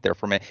eerie sight there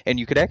for me. And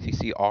you could actually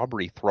see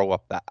Aubrey throw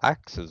up the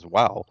X as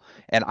well.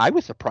 And I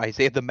was surprised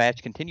they had the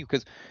match continue,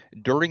 because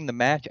during the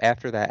match,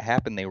 after that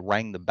happened, they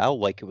rang the bell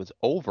like it was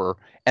over.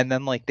 And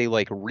then they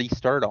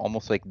restarted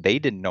almost like they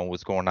didn't know what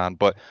was going on.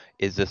 But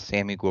is this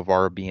Sammy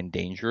Guevara being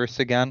dangerous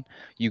again?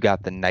 You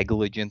got the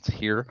negligence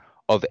here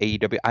of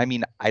AEW. I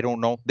mean, I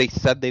don't know. They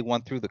said they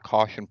went through the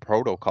caution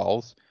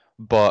protocols.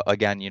 But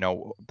again,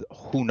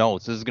 who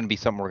knows? This is going to be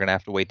something we're going to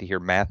have to wait to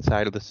hear Matt's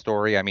side of the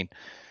story. I mean,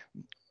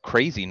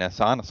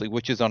 craziness, honestly,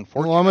 which is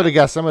unfortunate. Well, I'm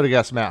gonna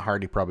guess Matt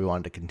Hardy probably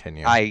wanted to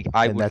continue.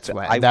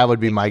 That would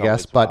be my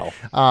guess. But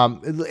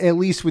at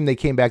least when they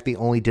came back, they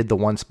only did the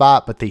one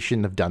spot, but they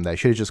shouldn't have done that.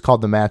 Should have just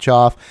called the match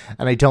off.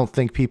 And I don't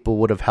think people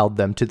would have held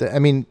them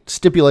to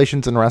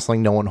stipulations in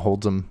wrestling. No one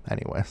holds them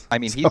anyways. I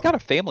mean, he's got a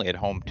family at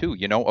home too.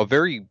 A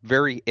very,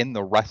 very in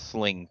the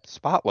wrestling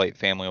spotlight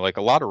family. Like,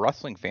 a lot of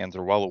wrestling fans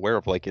are well aware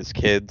of his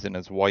kids and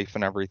his wife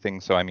and everything.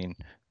 So I mean,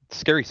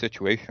 scary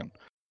situation.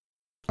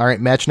 All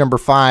right, match number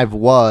 5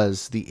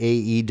 was the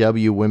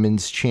AEW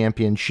Women's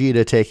Champion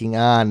Shida taking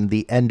on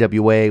the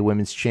NWA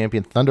Women's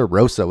Champion Thunder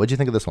Rosa. What did you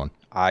think of this one?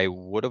 I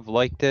would have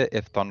liked it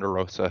if Thunder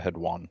Rosa had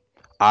won.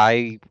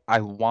 I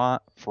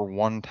want, for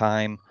one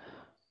time,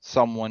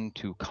 someone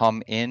to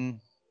come in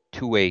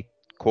to a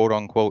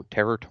quote-unquote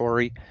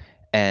territory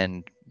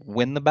and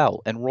win the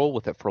belt and roll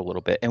with it for a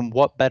little bit. And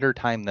what better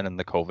time than in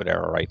the COVID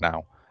era right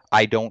now?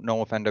 I don't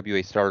know if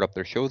NWA started up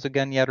their shows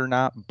again yet or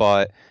not,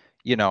 but,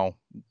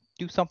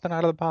 do something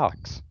out of the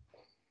box.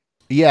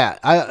 Yeah,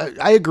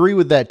 I agree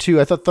with that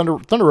too. I thought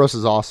Thunder Rosa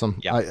is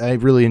awesome. Yeah. I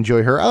really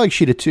enjoy her. I like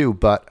Shida too,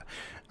 but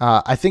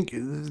I think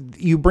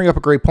you bring up a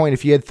great point.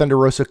 If you had Thunder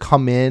Rosa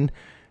come in,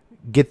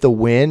 get the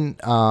win,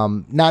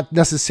 not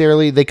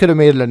necessarily, they could have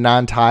made it a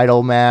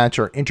non-title match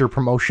or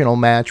interpromotional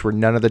match where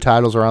none of the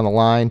titles are on the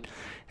line.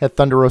 Had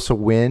Thunder Rosa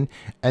win,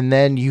 and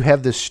then you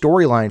have this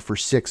storyline for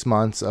 6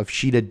 months of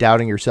Shida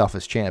doubting herself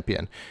as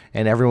champion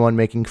and everyone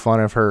making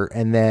fun of her,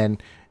 and then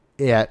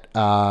at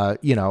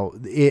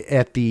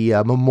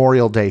the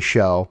Memorial Day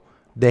show,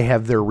 they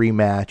have their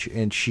rematch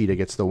and Shida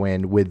gets the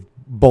win with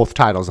both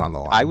titles on the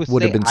line. I was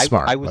Would have saying, been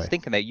smart. I was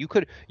thinking that you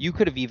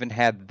could have even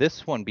had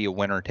this one be a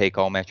winner take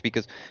all match,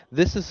 because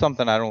this is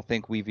something I don't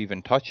think we've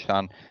even touched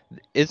on.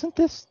 Isn't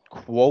this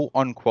quote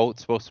unquote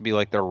supposed to be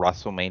like their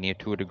WrestleMania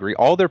to a degree?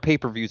 All their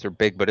pay-per-views are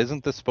big, but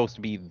isn't this supposed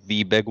to be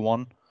the big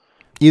one?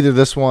 Either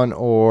this one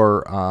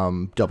or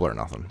Double or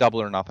Nothing.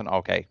 Double or Nothing.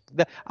 Okay,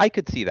 I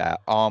could see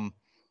that.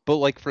 But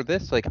like for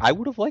this, like I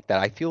would have liked that.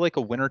 I feel like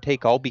a winner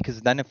take all,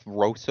 because then if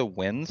Rosa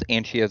wins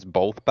and she has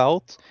both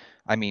belts,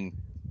 I mean,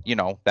 you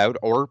know, that would,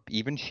 or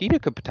even Sheeta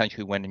could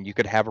potentially win, and you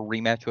could have a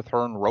rematch with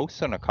her and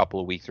Rosa in a couple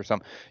of weeks or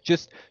something.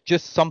 Just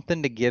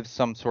something to give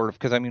some sort of,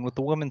 because I mean, with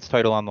the women's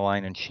title on the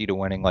line and Sheeta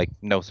winning, like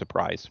no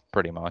surprise,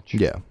 pretty much.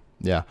 Yeah.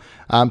 Yeah.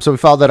 So we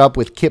followed that up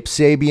with Kip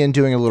Sabian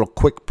doing a little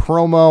quick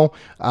promo.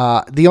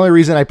 The only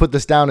reason I put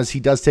this down is he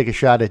does take a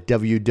shot at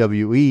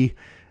WWE.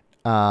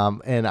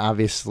 And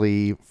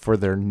obviously for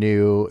their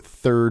new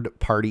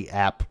third-party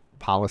app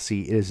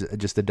policy, it is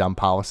just a dumb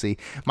policy.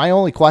 My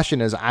only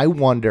question is, I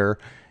wonder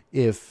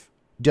if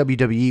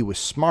WWE was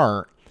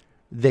smart,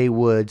 they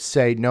would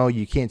say, no,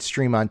 you can't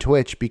stream on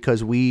Twitch,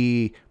 because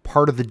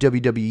part of the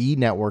WWE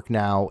network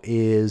now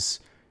is,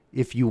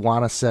 if you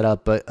want to set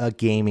up a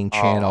gaming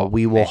channel,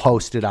 we will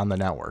host it on the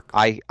network.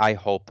 I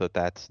hope that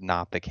that's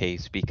not the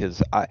case,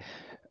 because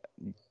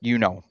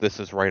this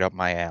is right up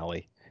my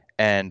alley.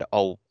 And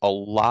a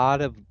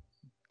lot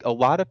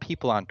of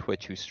people on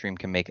Twitch who stream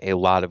can make a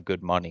lot of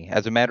good money.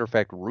 As a matter of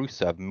fact,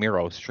 Rusev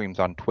Miro streams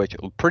on Twitch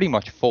pretty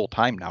much full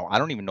time now. I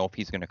don't even know if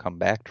he's going to come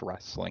back to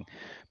wrestling,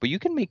 but you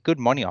can make good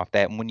money off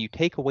that. And when you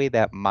take away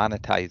that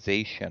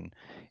monetization,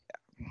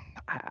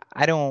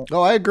 I don't.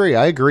 Oh, I agree.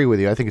 I agree with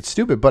you. I think it's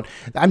stupid, but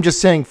I'm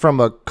just saying from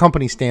a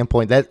company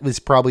standpoint, that was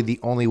probably the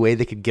only way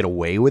they could get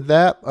away with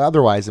that.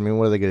 Otherwise, I mean,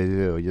 what are they going to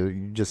do?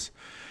 You just,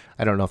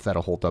 I don't know if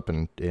that'll hold up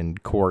in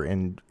court.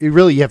 And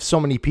you have so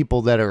many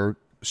people that are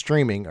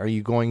streaming. Are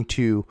you going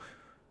to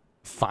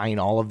fine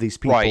all of these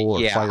people? Right, or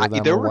yeah. fire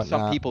them There or were whatnot?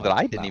 some people that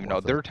I didn't even know.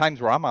 There are times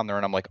where I'm on there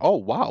and I'm like, oh,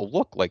 wow,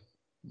 look, like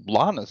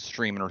Lana's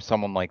streaming or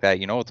someone like that.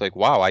 You know, it's like,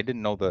 wow, I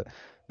didn't know that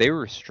they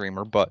were a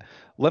streamer. But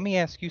let me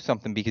ask you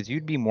something, because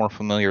you'd be more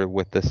familiar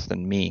with this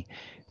than me.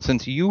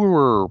 Since you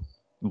were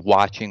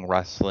watching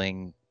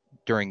wrestling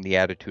during the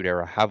Attitude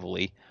Era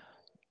heavily,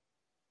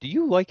 do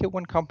you like it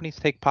when companies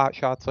take pot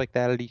shots like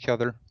that at each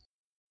other?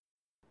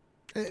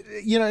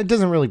 It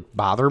doesn't really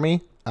bother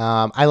me.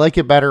 I like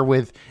it better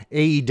with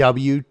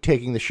AEW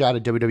taking the shot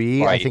at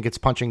WWE. Right. I think it's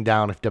punching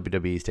down if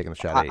WWE is taking the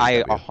shot at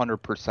I AEW.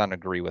 100%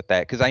 agree with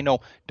that, because I know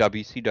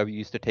WCW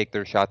used to take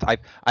their shots.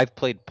 I've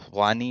played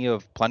plenty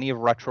of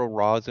retro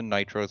Raws and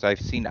Nitros.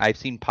 I've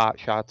seen pot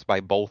shots by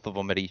both of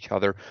them at each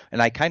other,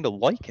 and I kind of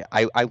like it.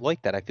 I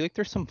like that. I feel like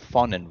there's some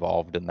fun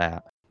involved in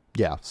that.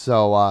 Yeah,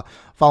 so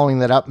following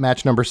that up,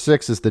 match number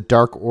 6 is the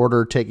Dark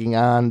Order taking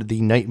on the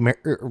Nightmare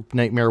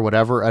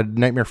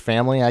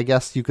family, I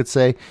guess you could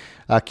say.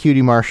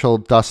 Cutie Marshall,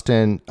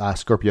 Dustin,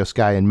 Scorpio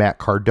Sky, and Matt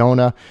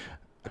Cardona.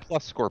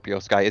 Plus Scorpio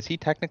Sky, is he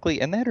technically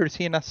in that, or is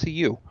he in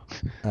SCU?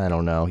 I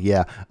don't know,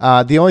 yeah.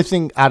 The only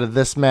thing out of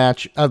this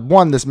match,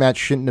 this match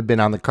shouldn't have been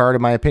on the card,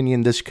 in my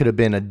opinion. This could have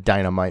been a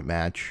Dynamite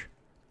match.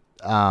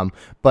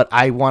 But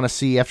I want to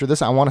see, after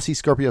this, I want to see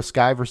Scorpio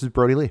Sky versus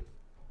Brody Lee.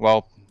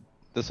 Well,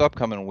 this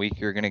upcoming week,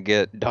 you're going to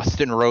get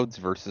Dustin Rhodes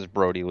versus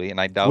Brody Lee, and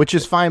I doubt Which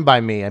is fine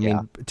by me. I Yeah.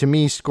 mean, to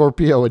me,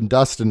 Scorpio and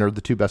Dustin are the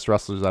two best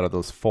wrestlers out of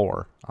those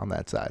 4 on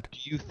that side. Do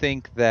you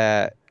think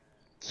that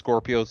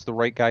Scorpio's the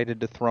right guy to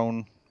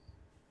dethrone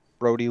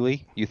Brody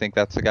Lee? You think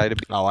that's the guy to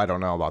be? Oh, I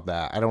don't know about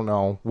that. I don't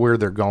know where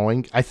they're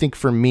going. I think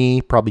for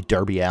me, probably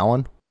Darby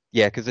Allin.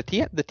 Yeah, because the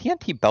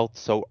TNT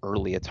belt's so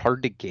early, it's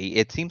hard to gauge.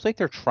 It seems like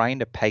they're trying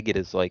to peg it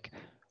as like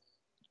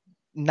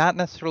not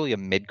necessarily a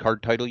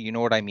mid-card title, you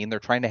know what I mean? They're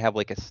trying to have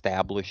like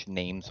established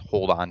names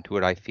hold on to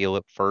it, I feel,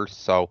 at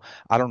first. So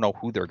I don't know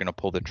who they're going to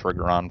pull the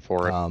trigger on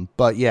for it.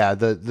 But yeah,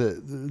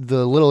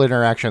 the little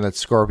interaction that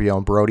Scorpio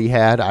and Brody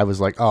had, I was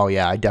like, oh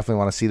yeah, I definitely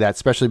want to see that,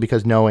 especially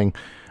because knowing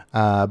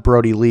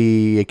Brody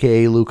Lee,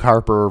 aka Luke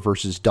Harper,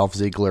 versus Dolph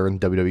Ziggler in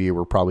WWE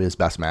were probably his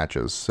best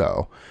matches.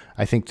 So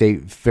I think they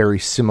very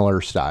similar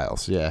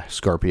styles. Yeah,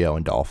 Scorpio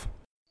and Dolph.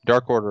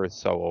 Dark Order is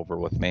so over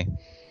with me.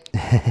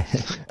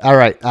 All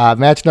right,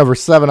 match number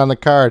 7 on the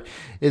card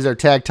is our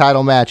tag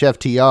title match.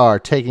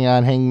 FTR taking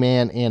on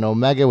Hangman and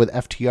Omega, with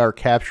FTR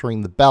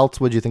capturing the belts.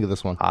 What did you think of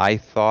this one? I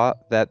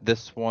thought that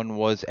this one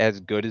was as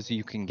good as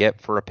you can get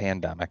for a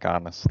pandemic,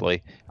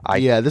 honestly.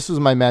 This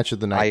was my match of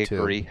the night, too. I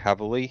agree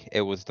heavily.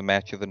 It was the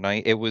match of the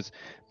night. It was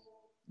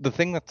the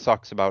thing that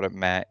sucks about it,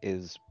 Matt,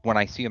 is when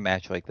I see a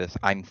match like this,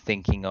 I'm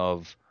thinking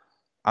of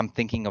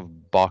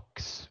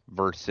Bucks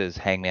versus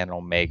Hangman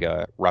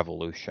Omega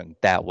Revolution,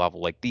 that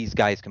level. Like, these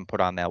guys can put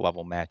on that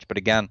level match. But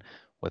again,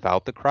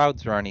 without the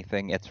crowds or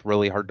anything, it's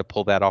really hard to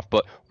pull that off.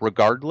 But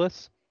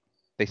regardless,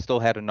 they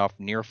still had enough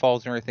near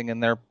falls and everything in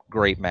there.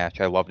 Great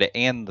match. I loved it.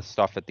 And the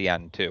stuff at the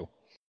end, too.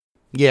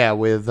 Yeah,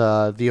 with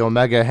the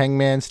Omega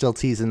Hangman, still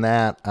teasing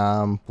that.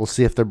 We'll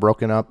see if they're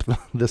broken up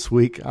this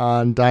week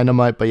on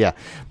Dynamite. But yeah,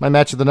 my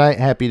match of the night.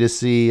 Happy to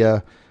see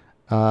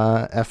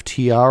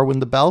FTR win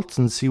the belts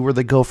and see where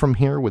they go from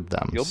here with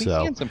them. You'll be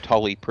seeing some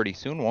Tully pretty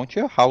soon, won't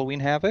you?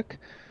 Halloween Havoc.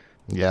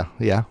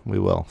 Yeah, we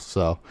will.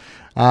 So,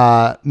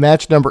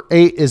 match number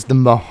 8 is the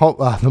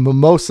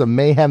Mimosa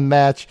Mayhem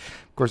match.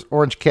 Of course,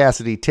 Orange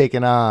Cassidy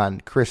taking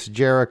on Chris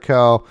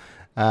Jericho.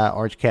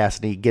 Orange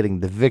Cassidy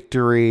getting the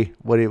victory.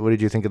 What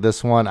did you think of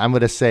this one? I'm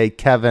going to say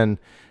Kevin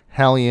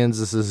Hellions.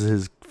 This is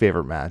his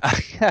favorite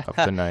match of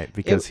the night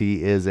because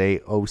he is a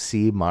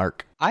OC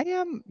mark. I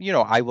am,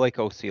 I like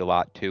OC a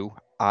lot too.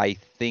 I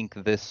think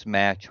this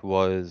match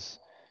was.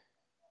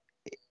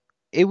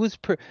 I'm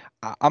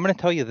going to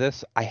tell you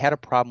this. I had a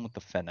problem with the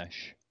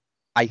finish.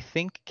 I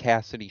think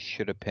Cassidy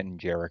should have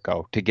pinned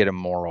Jericho to get him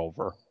more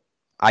over.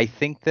 I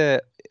think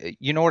that,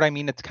 you know what I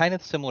mean? It's kind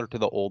of similar to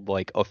the old,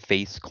 like, a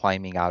face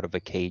climbing out of a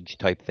cage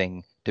type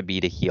thing to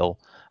beat a heel.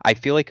 I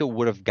feel like it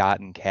would have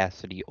gotten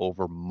Cassidy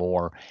over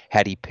more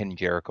had he pinned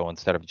Jericho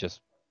instead of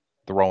just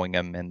throwing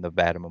him in the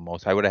vat of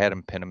mimosa. I would have had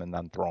him pin him and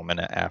then throw him in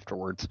it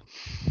afterwards.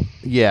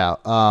 Yeah.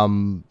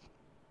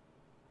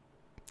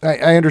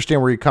 I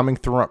understand where you're coming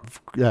from.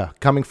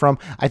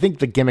 I think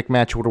the gimmick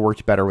match would have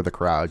worked better with the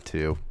crowd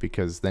too,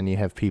 because then you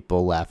have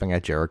people laughing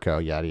at Jericho,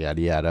 yada yada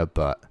yada.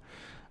 But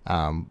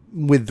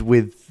with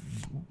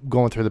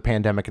going through the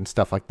pandemic and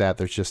stuff like that,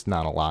 there's just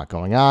not a lot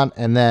going on.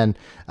 And then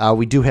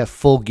we do have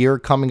Full Gear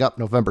coming up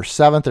November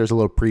 7th. There's a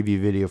little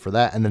preview video for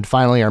that. And then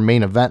finally, our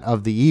main event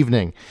of the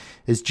evening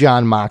is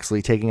Jon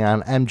Moxley taking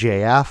on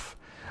MJF.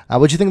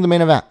 What'd you think of the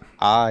main event?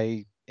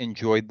 I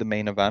enjoyed the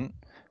main event.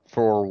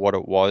 For what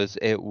it was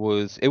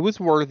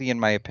worthy, in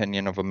my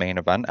opinion, of a main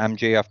event.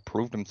 MJF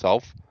proved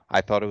himself.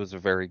 I thought it was a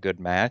very good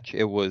match.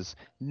 It was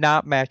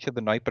not match of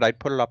the night, but I'd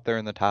put it up there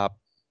in the top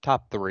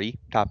three.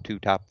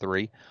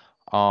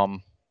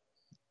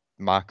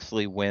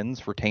 Moxley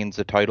wins, retains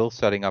the title,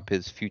 setting up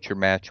his future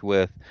match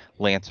with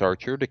Lance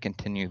Archer to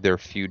continue their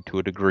feud to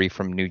a degree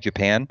from New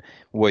Japan,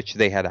 which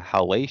they had a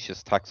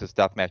hellacious Texas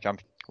Death Match.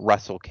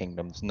 Wrestle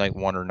Kingdoms, night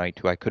 1 or night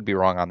 2. I could be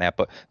wrong on that,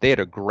 but they had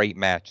a great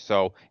match.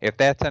 So if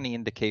that's any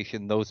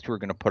indication, those two are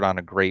going to put on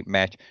a great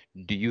match.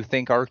 Do you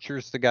think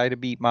Archer's the guy to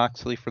beat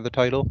Moxley for the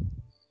title?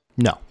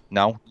 No.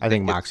 No? I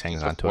think Mox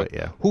hangs on to it,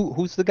 yeah.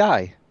 Who's the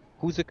guy?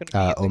 Who's it going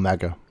to be?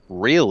 Omega.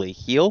 Really?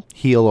 Heel?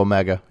 Heel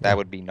Omega. That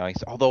would be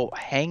nice. Although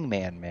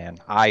Hangman, man,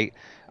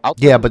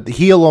 but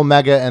heel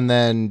Omega and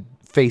then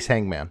face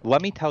Hangman.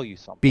 Let me tell you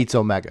something. Beats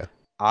Omega.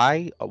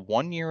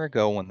 1 year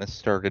ago when this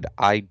started,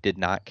 I did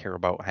not care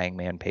about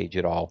Hangman Page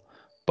at all.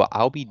 But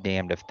I'll be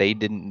damned if they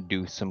didn't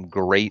do some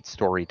great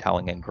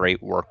storytelling and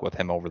great work with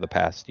him over the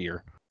past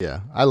year. Yeah,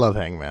 I love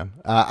Hangman.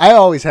 I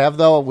always have,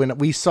 though. When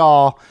we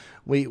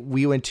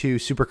went to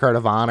Supercard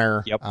of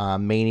Honor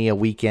Mania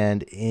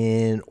weekend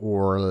in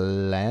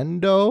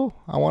Orlando,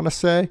 I want to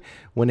say,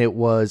 when it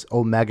was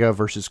Omega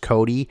versus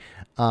Cody.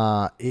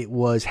 It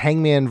was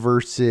Hangman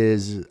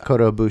versus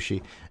Kota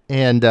Ibushi.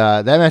 And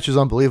that match was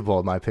unbelievable,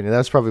 in my opinion.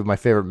 That's probably my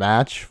favorite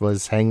match,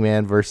 was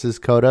Hangman versus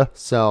Kota.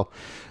 So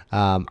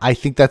I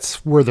think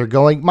that's where they're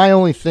going. My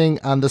only thing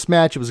on this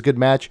match, it was a good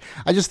match.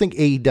 I just think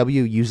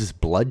AEW uses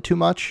blood too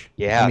much.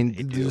 Yeah, I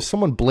mean, there's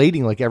someone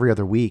blading like every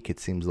other week,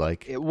 it seems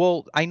like.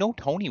 Well, I know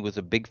Tony was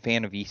a big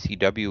fan of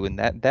ECW,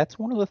 and that's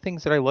one of the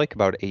things that I like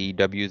about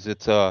AEW is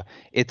it's an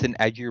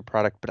edgier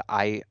product, but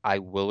I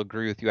will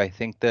agree with you. I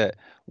think that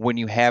when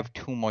you have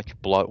too much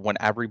blood, when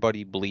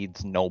everybody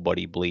bleeds,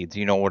 nobody bleeds.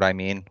 You know what I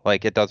mean?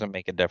 Like, it doesn't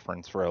make a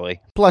difference, really.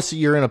 Plus,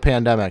 you're in a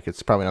pandemic.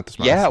 It's probably not the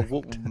smartest. Yeah,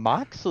 well,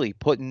 Moxley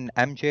putting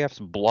MJF's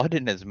blood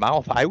in his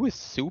mouth, I was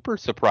super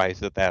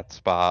surprised at that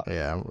spot.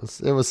 Yeah,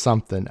 it was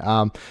something.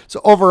 So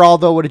overall,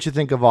 though, what did you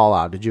think of All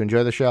Out? Did you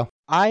enjoy the show?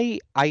 I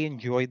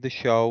enjoyed the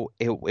show.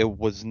 It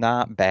was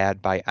not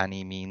bad by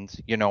any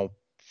means. You know,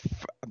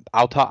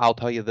 I'll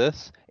tell you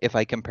this. If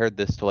I compared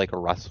this to like a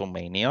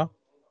WrestleMania,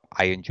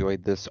 I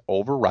enjoyed this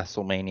over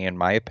WrestleMania, in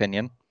my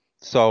opinion.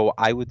 So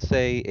I would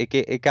say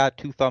it got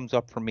 2 thumbs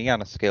up for me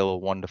on a scale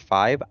of 1 to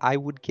 5.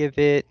 I'd give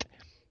it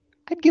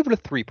a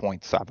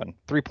 3.7,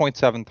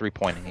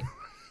 3.8.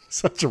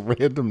 Such a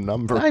random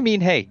number. I mean,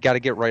 hey, got to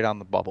get right on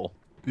the bubble.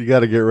 You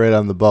got to get right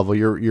on the bubble.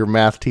 Your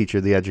math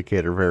teacher, the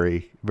educator,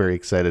 very, very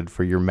excited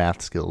for your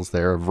math skills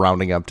there of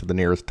rounding up to the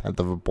nearest tenth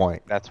of a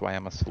point. That's why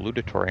I'm a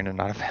salutatorian and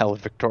not a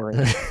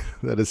valedictorian.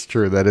 That is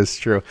true.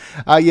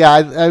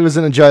 It was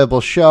an enjoyable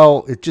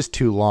show. It's just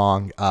too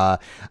long.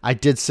 I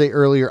did say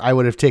earlier I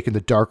would have taken the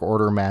Dark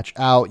Order match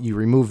out. You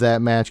remove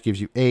that match, gives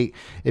you 8.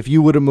 If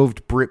you would have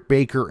moved Britt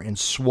Baker and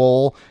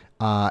Swole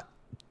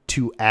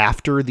to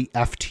after the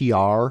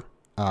FTR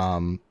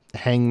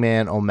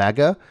Hangman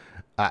Omega,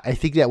 I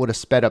think that would have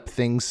sped up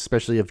things,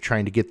 especially of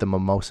trying to get the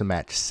Mimosa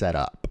match set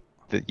up.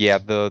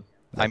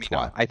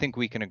 I think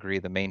we can agree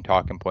the main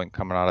talking point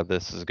coming out of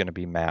this is going to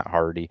be Matt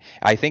Hardy.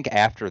 I think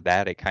after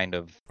that, it kind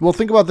of... Well,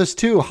 think about this,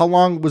 too. How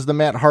long was the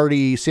Matt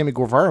Hardy-Sammy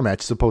Guevara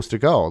match supposed to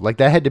go? Like,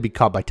 that had to be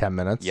cut by 10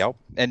 minutes. Yep.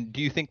 And do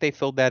you think they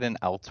filled that in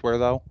elsewhere,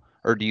 though?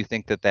 Or do you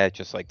think that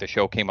just, like, the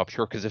show came up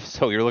short? Because if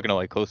so, you're looking at,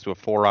 like, close to a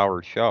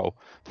 4-hour show.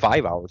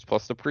 5 hours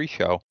plus the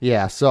pre-show.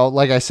 Yeah, so,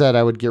 like I said,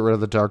 I would get rid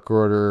of the Dark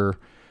Order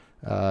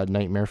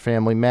Nightmare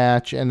Family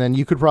match, and then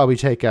you could probably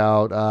take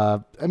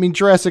out.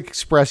 Jurassic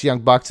Express, Young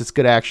Bucks. It's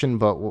good action,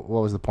 but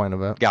what was the point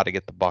of it? Got to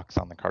get the Bucks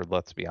on the card.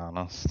 Let's be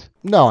honest.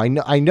 No,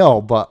 I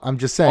know, but I'm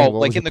just saying. Oh,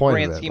 like in the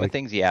grand scheme of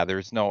things, yeah.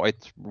 There's no.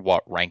 It's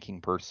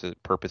ranking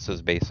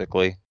purposes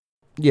basically.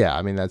 Yeah,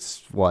 I mean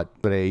that's what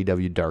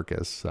AEW Dark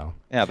is. So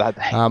yeah, that.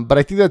 But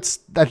I think that's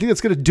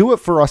going to do it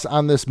for us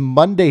on this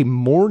Monday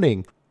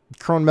morning.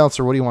 Crone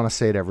Meltzer, what do you want to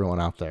say to everyone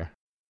out there?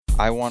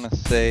 I want to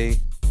say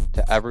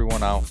to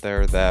everyone out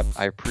there that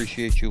I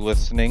appreciate you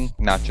listening,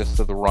 not just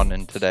to the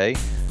run-in today,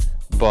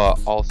 but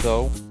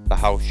also the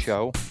house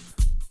show.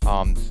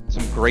 Some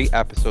great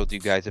episodes you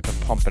guys have been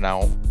pumping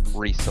out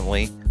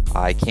recently.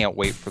 I can't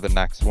wait for the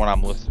next one.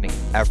 I'm listening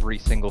every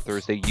single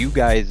Thursday. You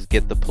guys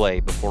get the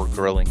play before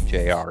grilling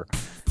JR.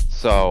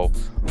 So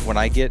when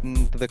I get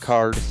into the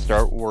car to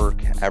start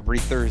work every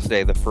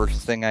Thursday, the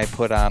first thing I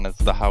put on is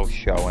the house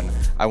show. And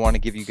I want to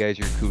give you guys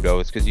your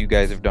kudos because you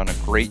guys have done a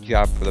great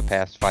job for the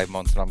past 5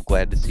 months. And I'm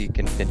glad to see it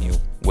continue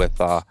with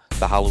the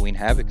Halloween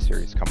Havoc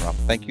series coming up.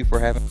 Thank you for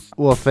having me.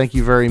 Well, thank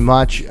you very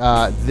much.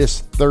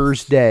 This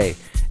Thursday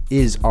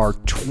is our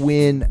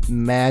Twin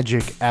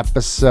Magic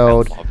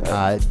episode.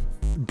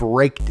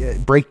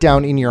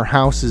 Breakdown in Your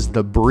House is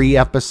the Brie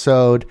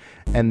episode,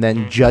 and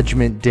then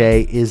Judgment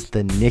Day is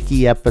the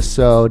Nikki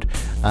episode.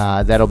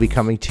 That'll be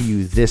coming to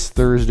you this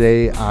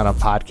Thursday on a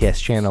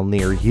podcast channel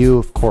near you,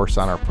 of course,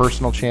 on our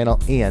personal channel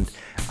and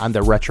on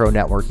the Retro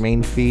Network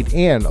main feed.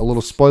 And a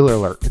little spoiler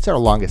alert, it's our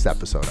longest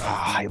episode.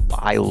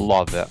 I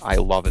love it. I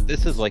love it.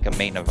 This is like a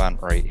main event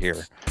right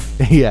here.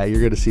 Yeah, you're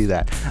going to see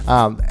that.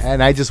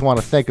 And I just want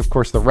to thank, of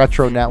course, the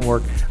Retro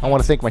Network. I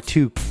want to thank my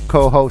two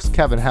co-hosts,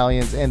 Kevin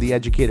Hellions and the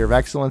Educator of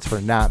Excellence,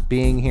 for not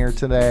being here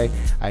today.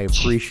 I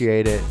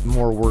appreciate it.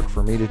 More work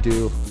for me to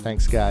do.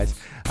 Thanks, guys.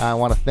 I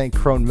want to thank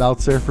Crone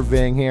Meltzer for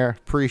being here.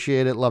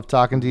 Appreciate it. Love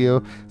talking to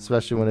you,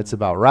 especially when it's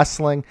about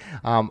wrestling.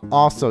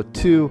 Also,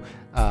 too,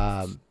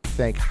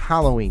 thank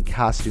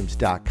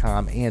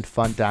HalloweenCostumes.com and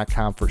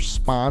Fun.com for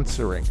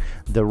sponsoring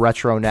the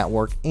Retro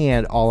Network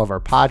and all of our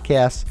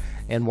podcasts.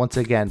 And once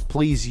again,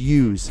 please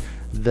use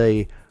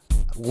the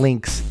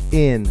links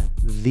in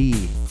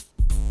the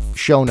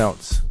show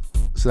notes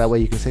so that way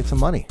you can save some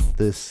money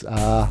this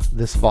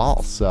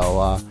fall.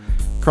 So,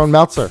 Crone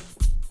Meltzer,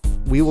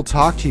 we will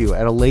talk to you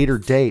at a later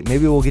date.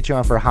 Maybe we'll get you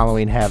on for a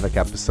Halloween Havoc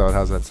episode.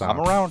 How's that sound?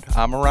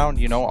 I'm around.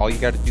 You know, all you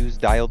got to do is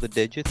dial the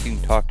digits. You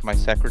can talk to my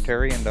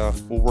secretary, and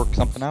we'll work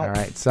something out. All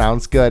right,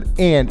 sounds good.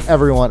 And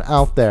everyone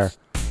out there,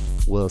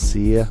 we'll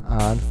see you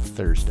on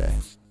Thursday.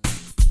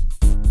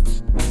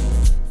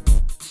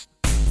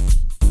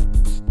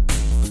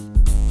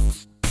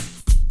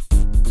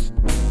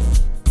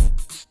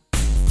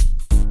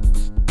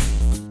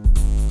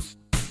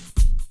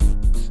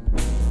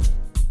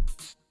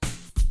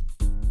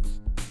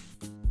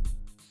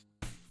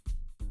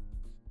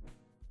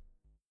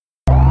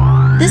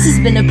 This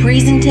has been a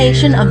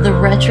presentation of the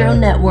Retro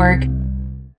Network.